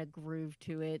different kind of groove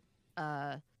to it.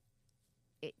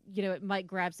 It might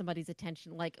grab somebody's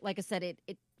attention. Like I said,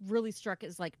 it really struck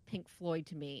as like Pink Floyd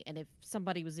to me. And if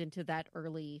somebody was into that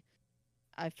early,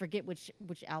 I forget which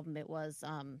album it was,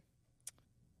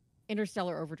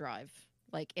 Interstellar Overdrive.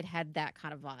 Like it had that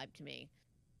kind of vibe to me.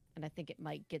 And I think it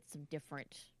might get some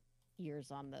different years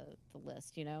on the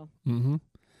list, Mm-hmm.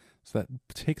 So that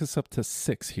takes us up to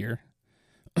 6 here.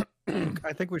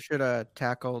 I think we should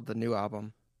tackle the new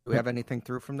album. Do we have anything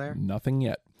through from there? Nothing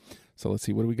yet. So let's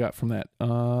see. What do we got from that?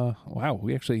 Wow.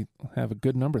 We actually have a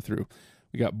good number through.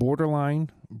 We got Borderline,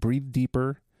 Breathe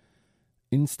Deeper,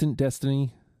 Instant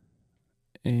Destiny,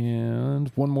 and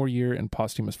One More Year, and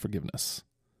Posthumous Forgiveness.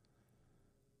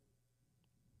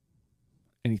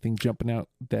 Anything jumping out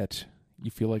that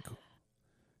you feel like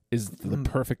is the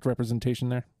perfect representation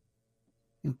there?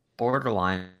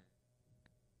 Borderline.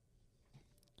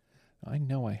 I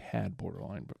know I had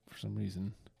Borderline, but for some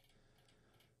reason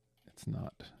it's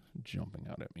not jumping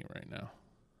out at me right now.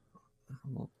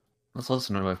 Let's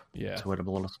listen to it a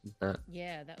little bit.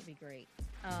 Yeah, that would be great.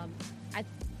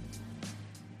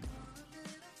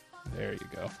 There you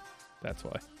go. That's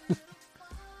why.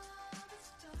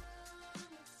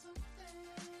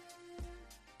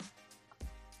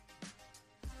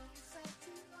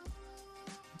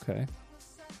 Okay.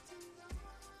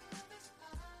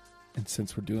 And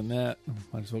since we're doing that,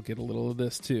 might as well get a little of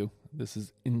this too. This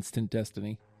is Instant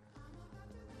Destiny.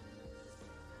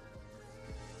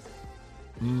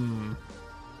 Ooh.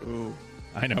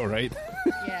 I know, right?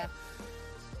 Yeah.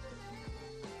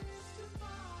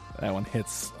 That one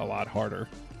hits a lot harder.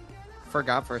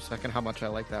 Forgot for a second how much I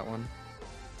like that one.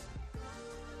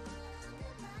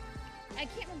 I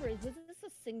can't remember. Was this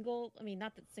a single? I mean,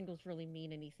 not that singles really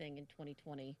mean anything in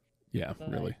 2020. Yeah, But,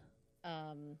 really.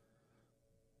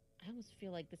 I almost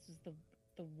feel like this is the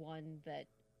one that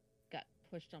got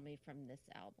pushed on me from this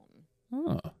album.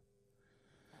 Oh.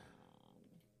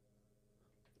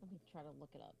 Let me try to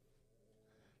look it up.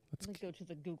 Let's Let me go to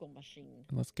the Google machine.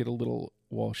 Let's get a little,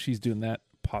 while she's doing that,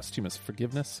 Posthumous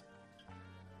Forgiveness.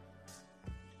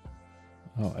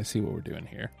 Oh, I see what we're doing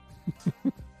here.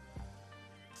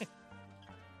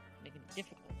 Making it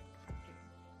difficult.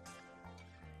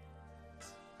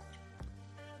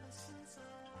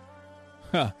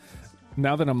 Huh.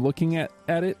 Now that I'm looking at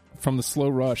it from the slow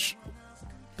rush,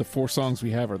 the 4 songs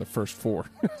we have are the first 4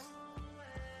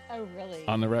 Oh, really?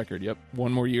 on the record. Yep.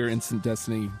 One More Year, Instant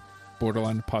Destiny,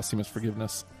 Borderline, Posthumous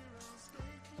Forgiveness.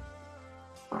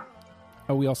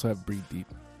 Oh, we also have Breathe Deep,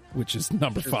 which is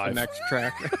number 5. The next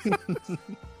track.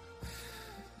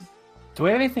 Do we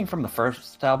have anything from the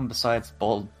first album besides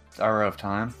Bold Arrow of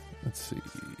Time? Let's see.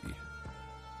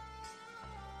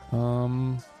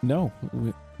 No,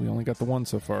 we only got the one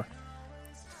so far.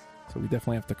 So we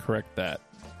definitely have to correct that.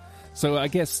 So I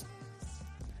guess...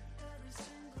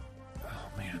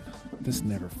 Oh, man. This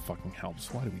never fucking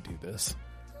helps. Why do we do this?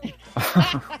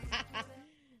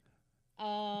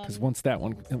 Because once that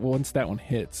one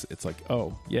hits, it's like,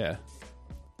 oh, yeah.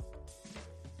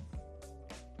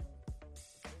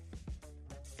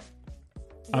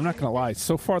 I'm not going to lie.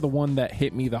 So far, the one that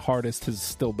hit me the hardest has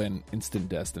still been Instant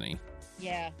Destiny.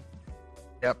 Yeah.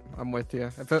 Yep, I'm with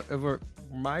you. If it were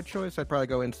my choice, I'd probably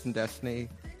go Instant Destiny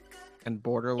and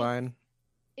Borderline.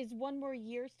 Is One More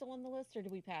Year still on the list, or do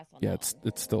we pass on Yeah, that one?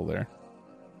 it's still there.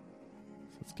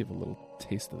 So let's give a little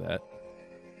taste of that.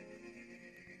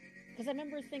 Because I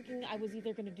remember thinking I was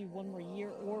either going to do One More Year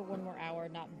or One More Hour,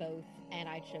 not both, and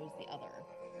I chose the other.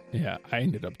 Yeah, I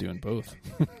ended up doing both.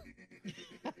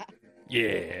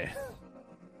 Yeah.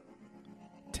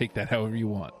 Take that however you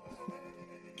want.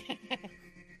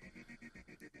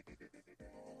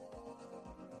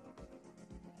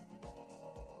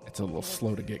 It's a little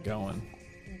slow to get going.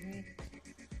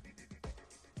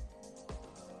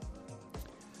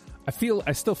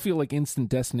 I still feel like Instant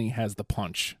Destiny has the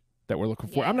punch that we're looking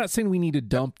for. Yeah. I'm not saying we need to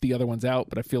dump the other ones out,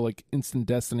 but I feel like Instant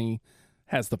Destiny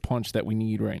has the punch that we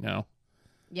need right now.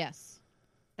 Yes.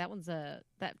 That one's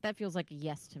that feels like a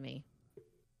yes to me.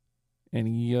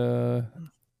 Any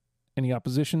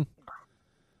opposition?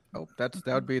 Oh, that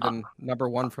would be the number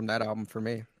one from that album for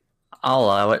me. I'll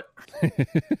allow it.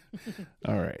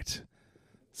 All right.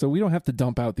 So we don't have to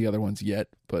dump out the other ones yet,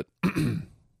 but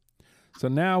so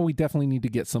now we definitely need to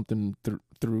get something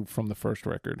through from the first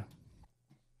record.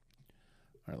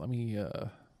 All right, let me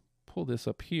pull this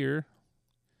up here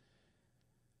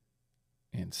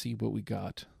and see what we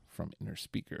got from Inner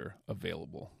Speaker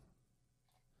available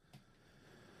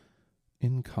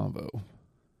in convo.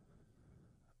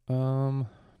 We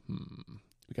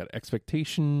got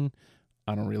Expectation,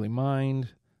 I Don't Really Mind,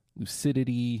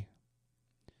 Lucidity.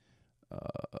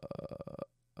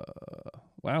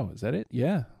 Wow, is that it?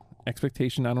 Yeah.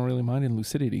 Expectation, I Don't Really Mind, and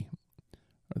Lucidity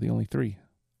are the only three.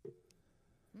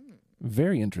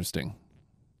 Very interesting.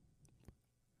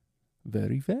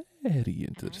 Very, very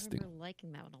interesting. I remember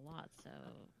liking that one a lot, so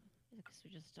because we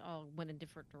just all went in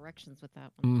different directions with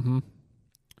that one. Mm-hmm.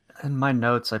 In my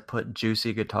notes, I put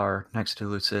juicy guitar next to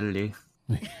lucidity.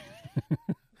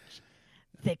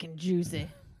 Thick and juicy.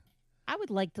 I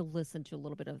would like to listen to a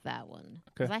little bit of that one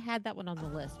because I had that one on the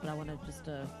list, but I want to just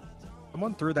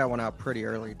Someone threw that one out pretty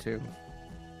early too.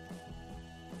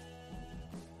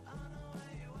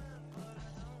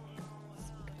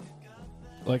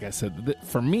 Like I said,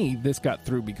 for me, this got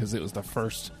through because it was the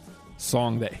first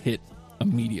song that hit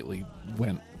immediately.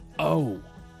 Went, oh,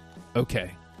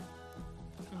 okay.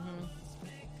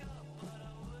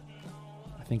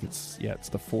 I think it's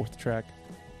the fourth track.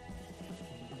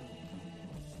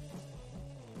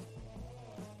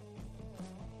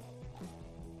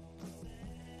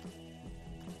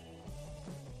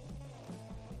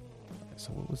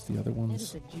 So what was the other it ones?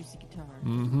 is a juicy guitar.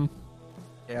 Mm-hmm.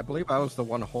 Yeah, I believe I was the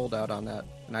one holdout on that,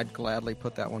 and I'd gladly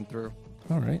put that one through.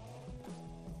 All right.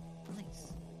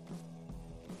 Nice.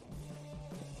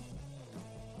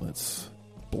 Let's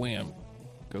blam.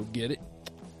 Go get it.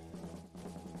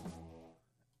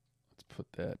 Let's put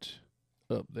that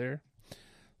up there.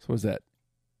 So what is that?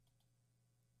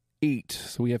 8.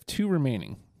 So we have 2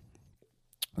 remaining.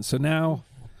 And so now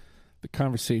the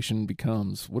conversation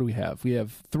becomes, what do we have? We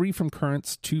have 3 from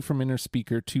Currents, 2 from Inner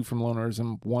Speaker, 2 from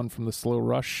Lonerism, 1 from the Slow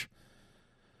Rush.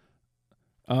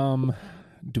 Do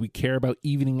we care about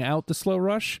evening out the Slow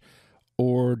Rush,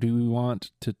 or do we want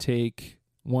to take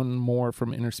 1 more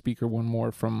from Inner Speaker, 1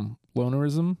 more from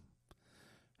Lonerism?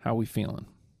 How are we feeling?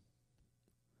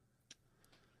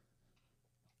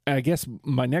 I guess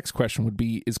my next question would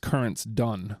be, is Currents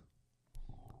done?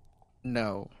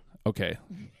 No. Okay.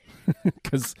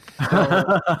 Because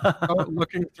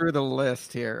Looking through the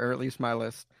list here, or at least my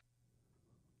list,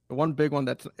 the one big one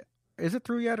is it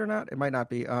through yet or not? It might not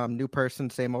be. New Person,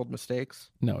 Same Old Mistakes.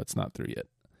 no, it's not through yet.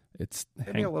 It's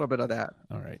Maybe a little bit of that.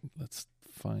 All right, let's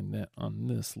find that on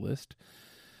this list.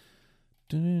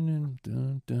 Dun,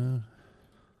 dun, dun.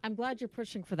 I'm glad you're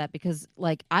pushing for that because,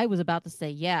 like, I was about to say,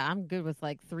 yeah, I'm good with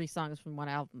like 3 songs from one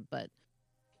album, but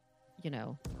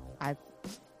I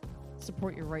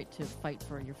support your right to fight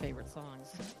for your favorite songs.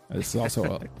 This is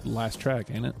also a last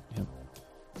track, ain't it? Yep.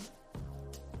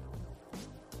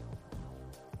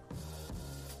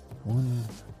 1,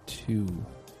 2,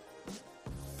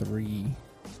 3.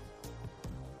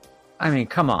 I mean,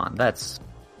 come on. That's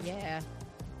Yeah.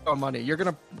 Oh, money. You're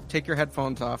going to take your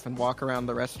headphones off and walk around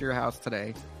the rest of your house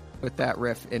today with that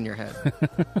riff in your head.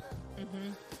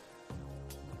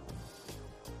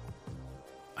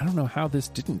 I don't know how this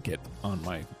didn't get on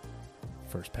my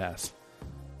first pass.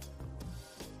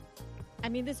 I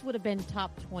mean, this would have been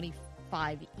top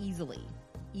 25 easily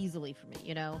for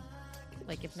me,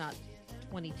 like if not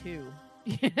 22,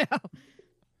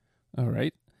 All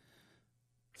right.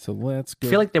 So let's go.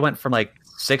 I feel like they went from like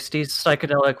 60s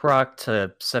psychedelic rock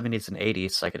to 70s and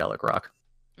 80s psychedelic rock.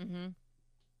 Mm-hmm.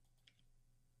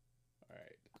 All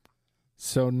right.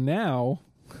 So now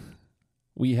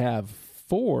we have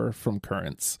 4 from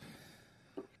Currents.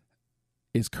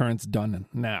 Is Currents done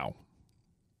now?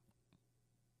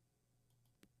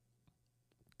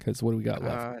 Because what do we got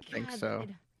left? I think so.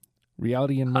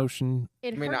 Reality in Motion.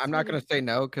 I mean, I'm not going to say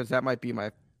no because that might be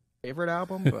my favorite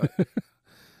album, but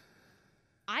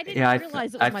I didn't Yeah,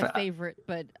 realize it was my favorite,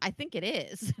 but I think it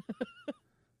is.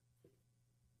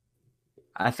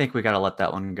 I think we got to let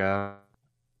that one go.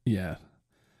 Yeah.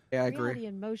 Yeah, I Reality agree.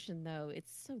 in Motion, though,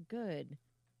 it's so good.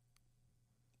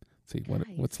 See Guys.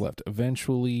 what's left.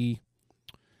 Eventually,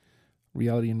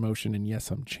 Reality in Motion, and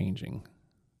Yes, I'm Changing.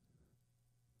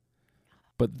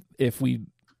 But if we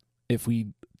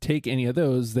take any of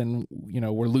those, then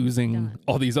we're losing Done.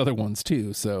 all these other ones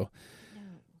too. So,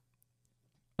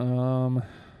 No.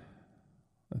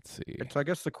 let's see. So I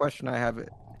guess the question I have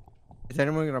is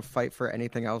anyone going to fight for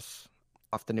anything else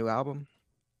off the new album?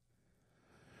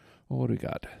 Well, what do we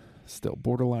got? Still,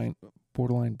 Borderline,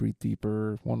 Breathe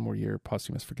Deeper, One More Year,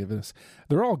 Posthumous Forgiveness.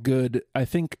 They're all good. I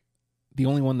think the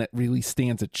only one that really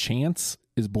stands a chance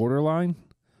is Borderline,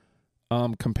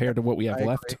 compared to what we have I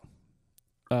left.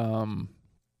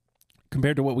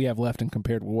 Compared to what we have left and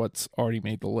compared to what's already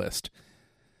made the list.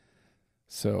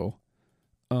 So,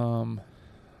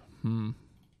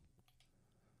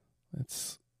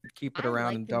 let's Keep it I around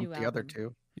like and the dump new the other album.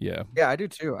 two. yeah. Yeah, I do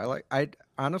too. I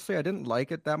honestly I didn't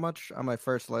like it that much on my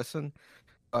first listen,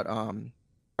 but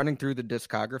running through the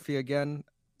discography again,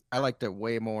 I liked it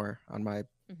way more on my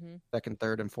Mm-hmm. second,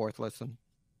 third, and fourth listen.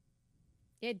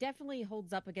 It definitely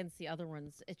holds up against the other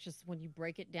ones. It's just when you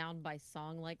break it down by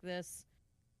song like this,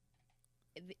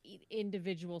 the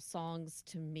individual songs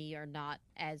to me are not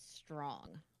as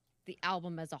strong. The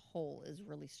album as a whole is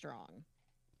really strong.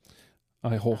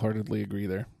 I wholeheartedly agree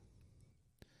there.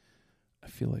 I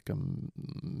feel like I'm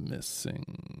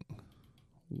missing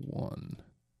one.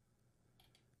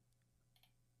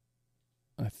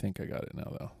 I think I got it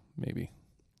now, though. Maybe.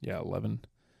 Yeah, 11.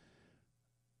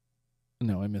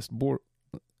 No, I missed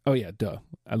Oh, yeah, duh.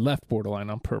 I left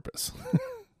Borderline on purpose.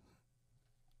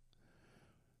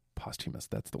 Posthumous,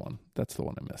 that's the one. That's the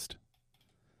one I missed.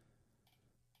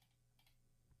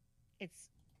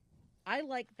 I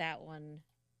like that one,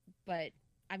 but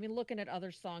I mean, looking at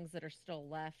other songs that are still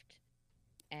left,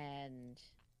 and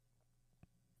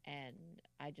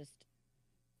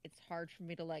it's hard for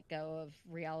me to let go of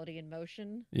Reality in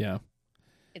Motion. Yeah.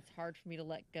 It's hard for me to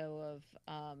let go of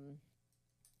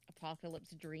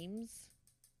Apocalypse Dreams.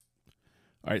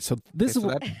 All right, so this is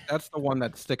that's the one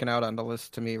that's sticking out on the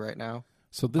list to me right now.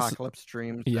 so this Apocalypse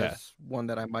Dreams yeah. is one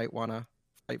that I might want to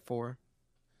fight for.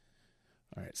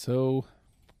 All right, so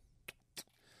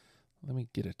let me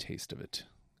get a taste of it,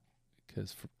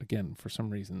 because again, for some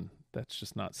reason, that's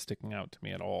just not sticking out to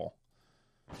me at all.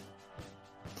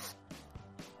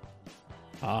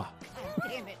 Ah,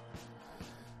 Damn it.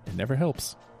 it never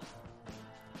helps.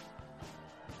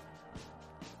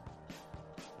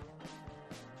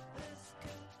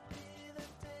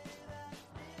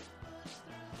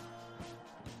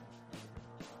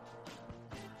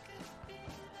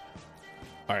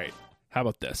 All right, how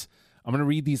about this? I'm going to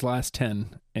read these last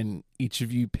 10, and each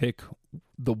of you pick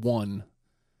the one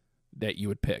that you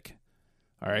would pick.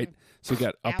 All right? So we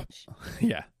got Ouch.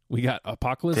 yeah, we got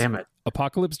Damn it.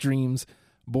 Apocalypse Dreams,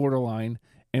 Borderline,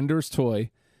 Ender's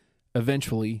Toy,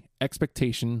 Eventually,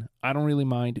 Expectation, I Don't Really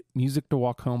Mind, Music to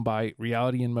Walk Home By,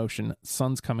 Reality in Motion,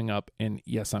 Sun's Coming Up, and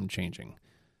Yes, I'm Changing.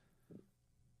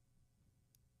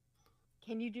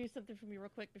 Can you do something for me real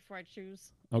quick before I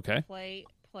choose? Okay. Play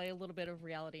a little bit of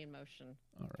Reality in Motion.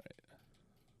 All right.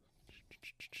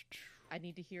 I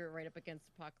need to hear it right up against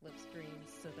Apocalypse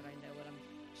Dreams so that I know what I'm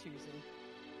choosing.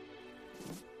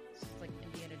 It's just like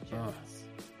Indiana Jones.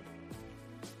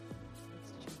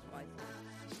 Let's choose wisely.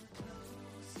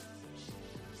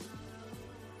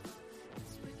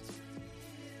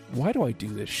 Why do I do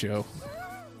this show?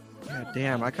 Yeah,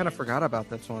 damn, I kind of forgot about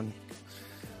this one.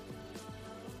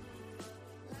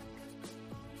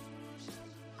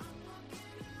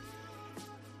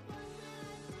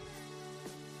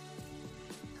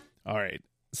 All right.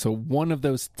 So one of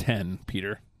those 10,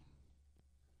 Peter.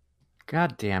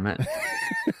 God damn it.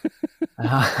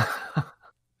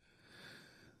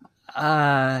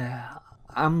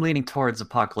 I'm leaning towards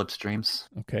Apocalypse Dreams.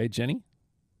 Okay, Jenny.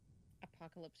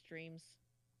 Apocalypse Dreams.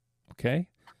 Okay.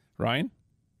 Ryan.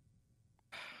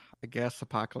 I guess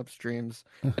Apocalypse Dreams.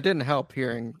 It didn't help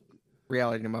hearing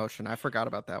Reality in Motion. I forgot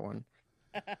about that one.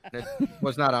 It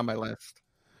was not on my list.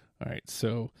 All right.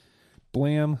 So,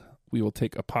 Blam, we will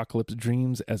take Apocalypse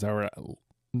Dreams as our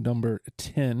number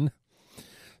 10.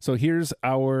 So here's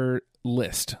our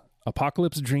list.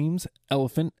 Apocalypse Dreams,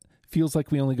 Elephant, Feels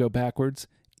Like We Only Go Backwards,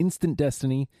 Instant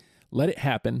Destiny, Let It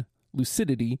Happen,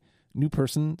 Lucidity, New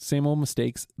Person, Same Old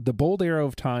Mistakes, The Bold Arrow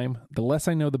of Time, The Less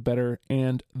I Know The Better,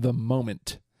 and The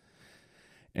Moment.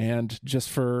 And just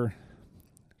for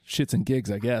shits and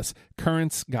gigs, I guess,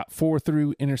 Currents got 4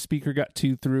 through, Inner Speaker got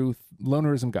 2 through,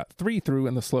 Lonerism got 3 through,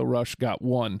 and The Slow Rush got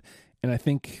 1. And I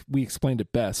think we explained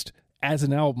it best. As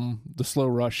an album, The Slow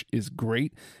Rush is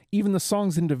great. Even the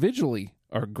songs individually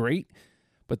are great.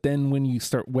 But then when you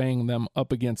start weighing them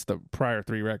up against the prior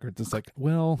 3 records, it's like,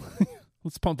 well,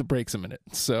 let's pump the brakes a minute.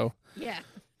 So, Yeah.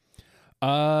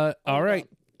 all right,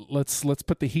 let's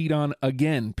put the heat on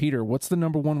again. Peter, what's the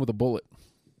number 1 with a bullet?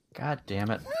 God damn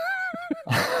it.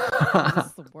 This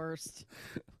is the worst.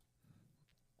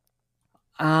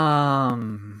 I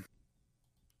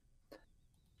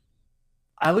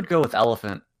would go with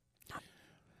Elephant.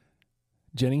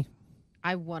 Jenny,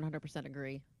 I 100%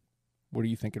 agree. what are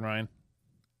you thinking, Ryan?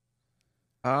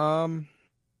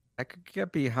 I could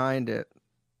get behind it,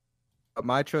 but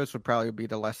my choice would probably be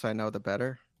The Less I Know, The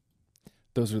Better.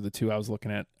 Those are the 2 I was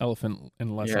looking at. Elephant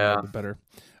and Less I Yeah. Know, the better.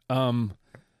 I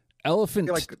Elephant.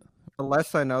 feel like The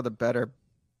Less I Know, The Better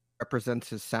represents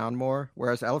his sound more,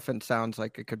 whereas Elephant sounds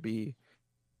like it could be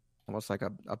almost like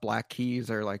a Black Keys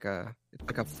or like a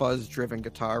fuzz-driven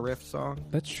guitar riff song.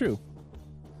 That's true.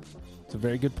 It's a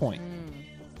very good point.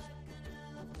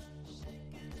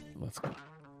 Let's go.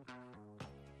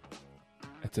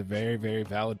 It's a very, very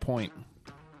valid point.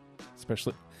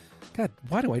 Especially, God,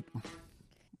 why do I?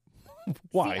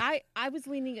 Why? See, I was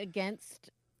leaning against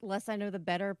Less I Know the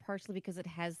Better, partially because it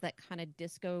has that kind of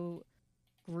disco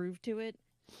groove to it.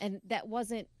 And that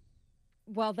wasn't,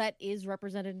 while that is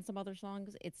represented in some other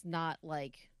songs, it's not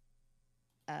like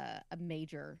a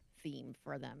major theme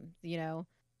for them, you know?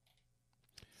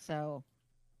 So.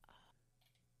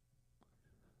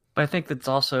 But I think that's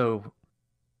also,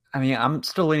 I mean, I'm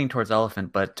still leaning towards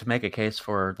Elephant, but to make a case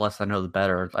for Less I Know the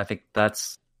Better, I think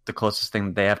that's the closest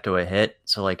thing they have to a hit.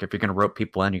 So, like, if you're going to rope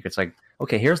people in, you could say, like,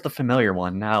 okay, here's the familiar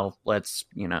one. Now let's,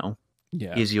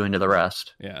 ease you into the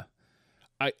rest. Yeah.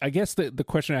 I guess the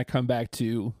question I come back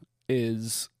to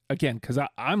is, again, because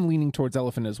I'm leaning towards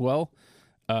Elephant as well,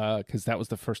 because that was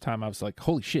the first time I was like,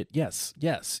 holy shit, yes,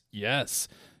 yes, yes,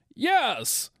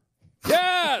 yes,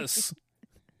 yes,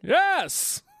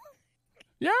 yes,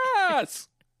 yes.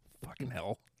 Fucking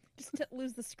hell. Just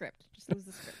lose the script. Just lose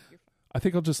the script. You're fine. I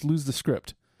think I'll just lose the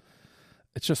script.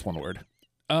 It's just one word.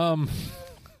 The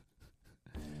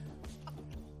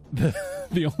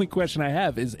only question I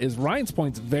have is Ryan's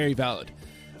point's very valid.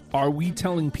 Are we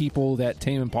telling people that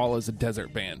Tame Impala is a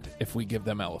desert band if we give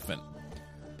them Elephant?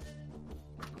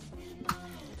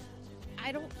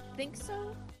 I don't think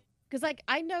so. Because, like,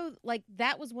 I know, like,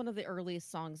 that was one of the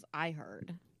earliest songs I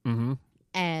heard. Mm-hmm.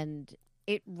 And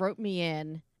it roped me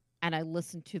in, and I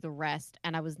listened to the rest,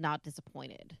 and I was not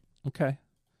disappointed. Okay.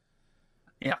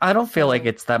 Yeah, I don't feel like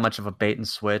it's that much of a bait and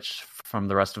switch from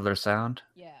the rest of their sound.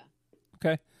 Yeah.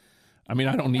 Okay. I mean,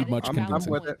 I don't need That is much a valid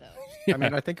convincing. with point, it. though. I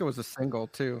mean, I think it was a single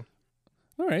too.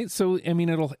 All right. So, I mean,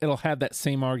 it'll have that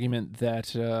same argument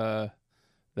that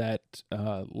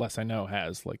Less I Know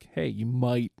has. Like, hey, you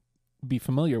might be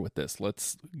familiar with this.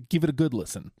 Let's give it a good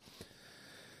listen.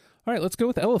 All right, let's go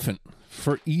with Elephant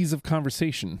for ease of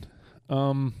conversation.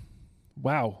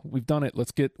 Wow, we've done it.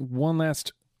 Let's get one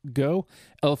last go.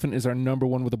 Elephant is our number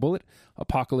 1 with a bullet.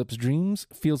 Apocalypse Dreams,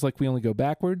 Feels Like We Only Go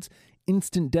Backwards,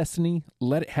 Instant Destiny,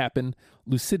 Let It Happen,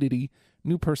 Lucidity,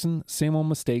 New Person, Same Old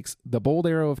Mistakes, The Bold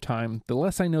Arrow of Time, The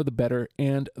Less I Know the Better,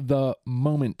 and The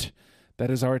Moment. That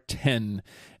is our 10.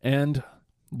 And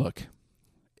look,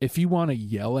 if you want to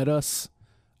yell at us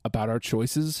about our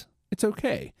choices, it's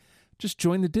okay. Just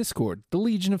join the Discord, the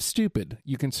Legion of Stupid.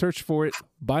 You can search for it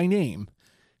by name.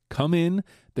 Come in.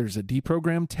 There's a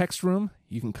deprogrammed text room.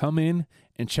 You can come in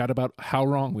and chat about how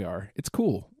wrong we are. It's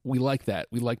cool. We like that.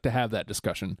 We like to have that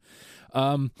discussion.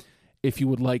 If you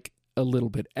would like a little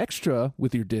bit extra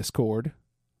with your Discord,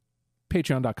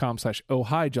 patreon.com/Oh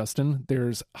Hi Justin.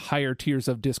 There's higher tiers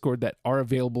of Discord that are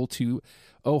available to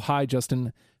Oh Hi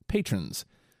Justin patrons,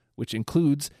 which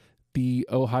includes the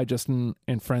Oh Hi Justin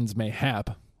and Friends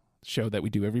Mayhap show that we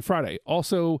do every Friday.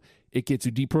 Also, it gets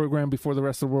you Deprogrammed before the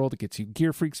rest of the world. It gets you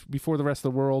Gear Freaks before the rest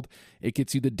of the world. It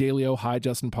gets you the daily Oh Hi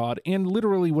Justin pod, and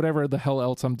literally whatever the hell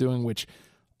else I'm doing, which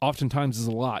oftentimes is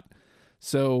a lot.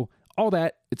 So all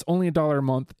that, it's only $1 a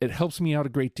month. It helps me out a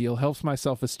great deal, helps my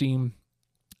self-esteem,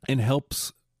 and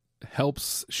helps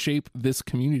shape this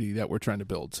community that we're trying to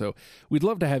build. So we'd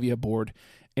love to have you aboard.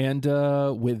 And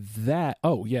with that,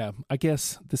 oh yeah, I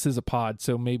guess this is a pod,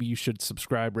 so maybe you should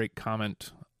subscribe, rate,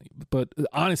 comment. But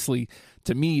honestly,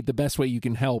 to me, the best way you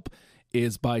can help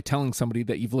is by telling somebody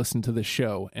that you've listened to this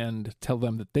show and tell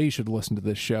them that they should listen to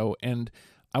this show. And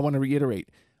I want to reiterate,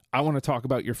 I want to talk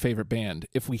about your favorite band.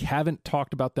 If we haven't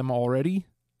talked about them already,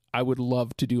 I would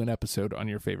love to do an episode on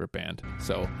your favorite band.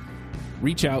 So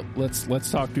reach out.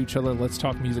 Let's talk to each other. Let's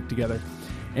talk music together.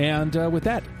 And with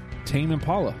that, Tame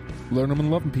Impala. Learn them and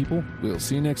love them, people. We'll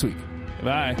see you next week.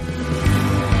 Bye.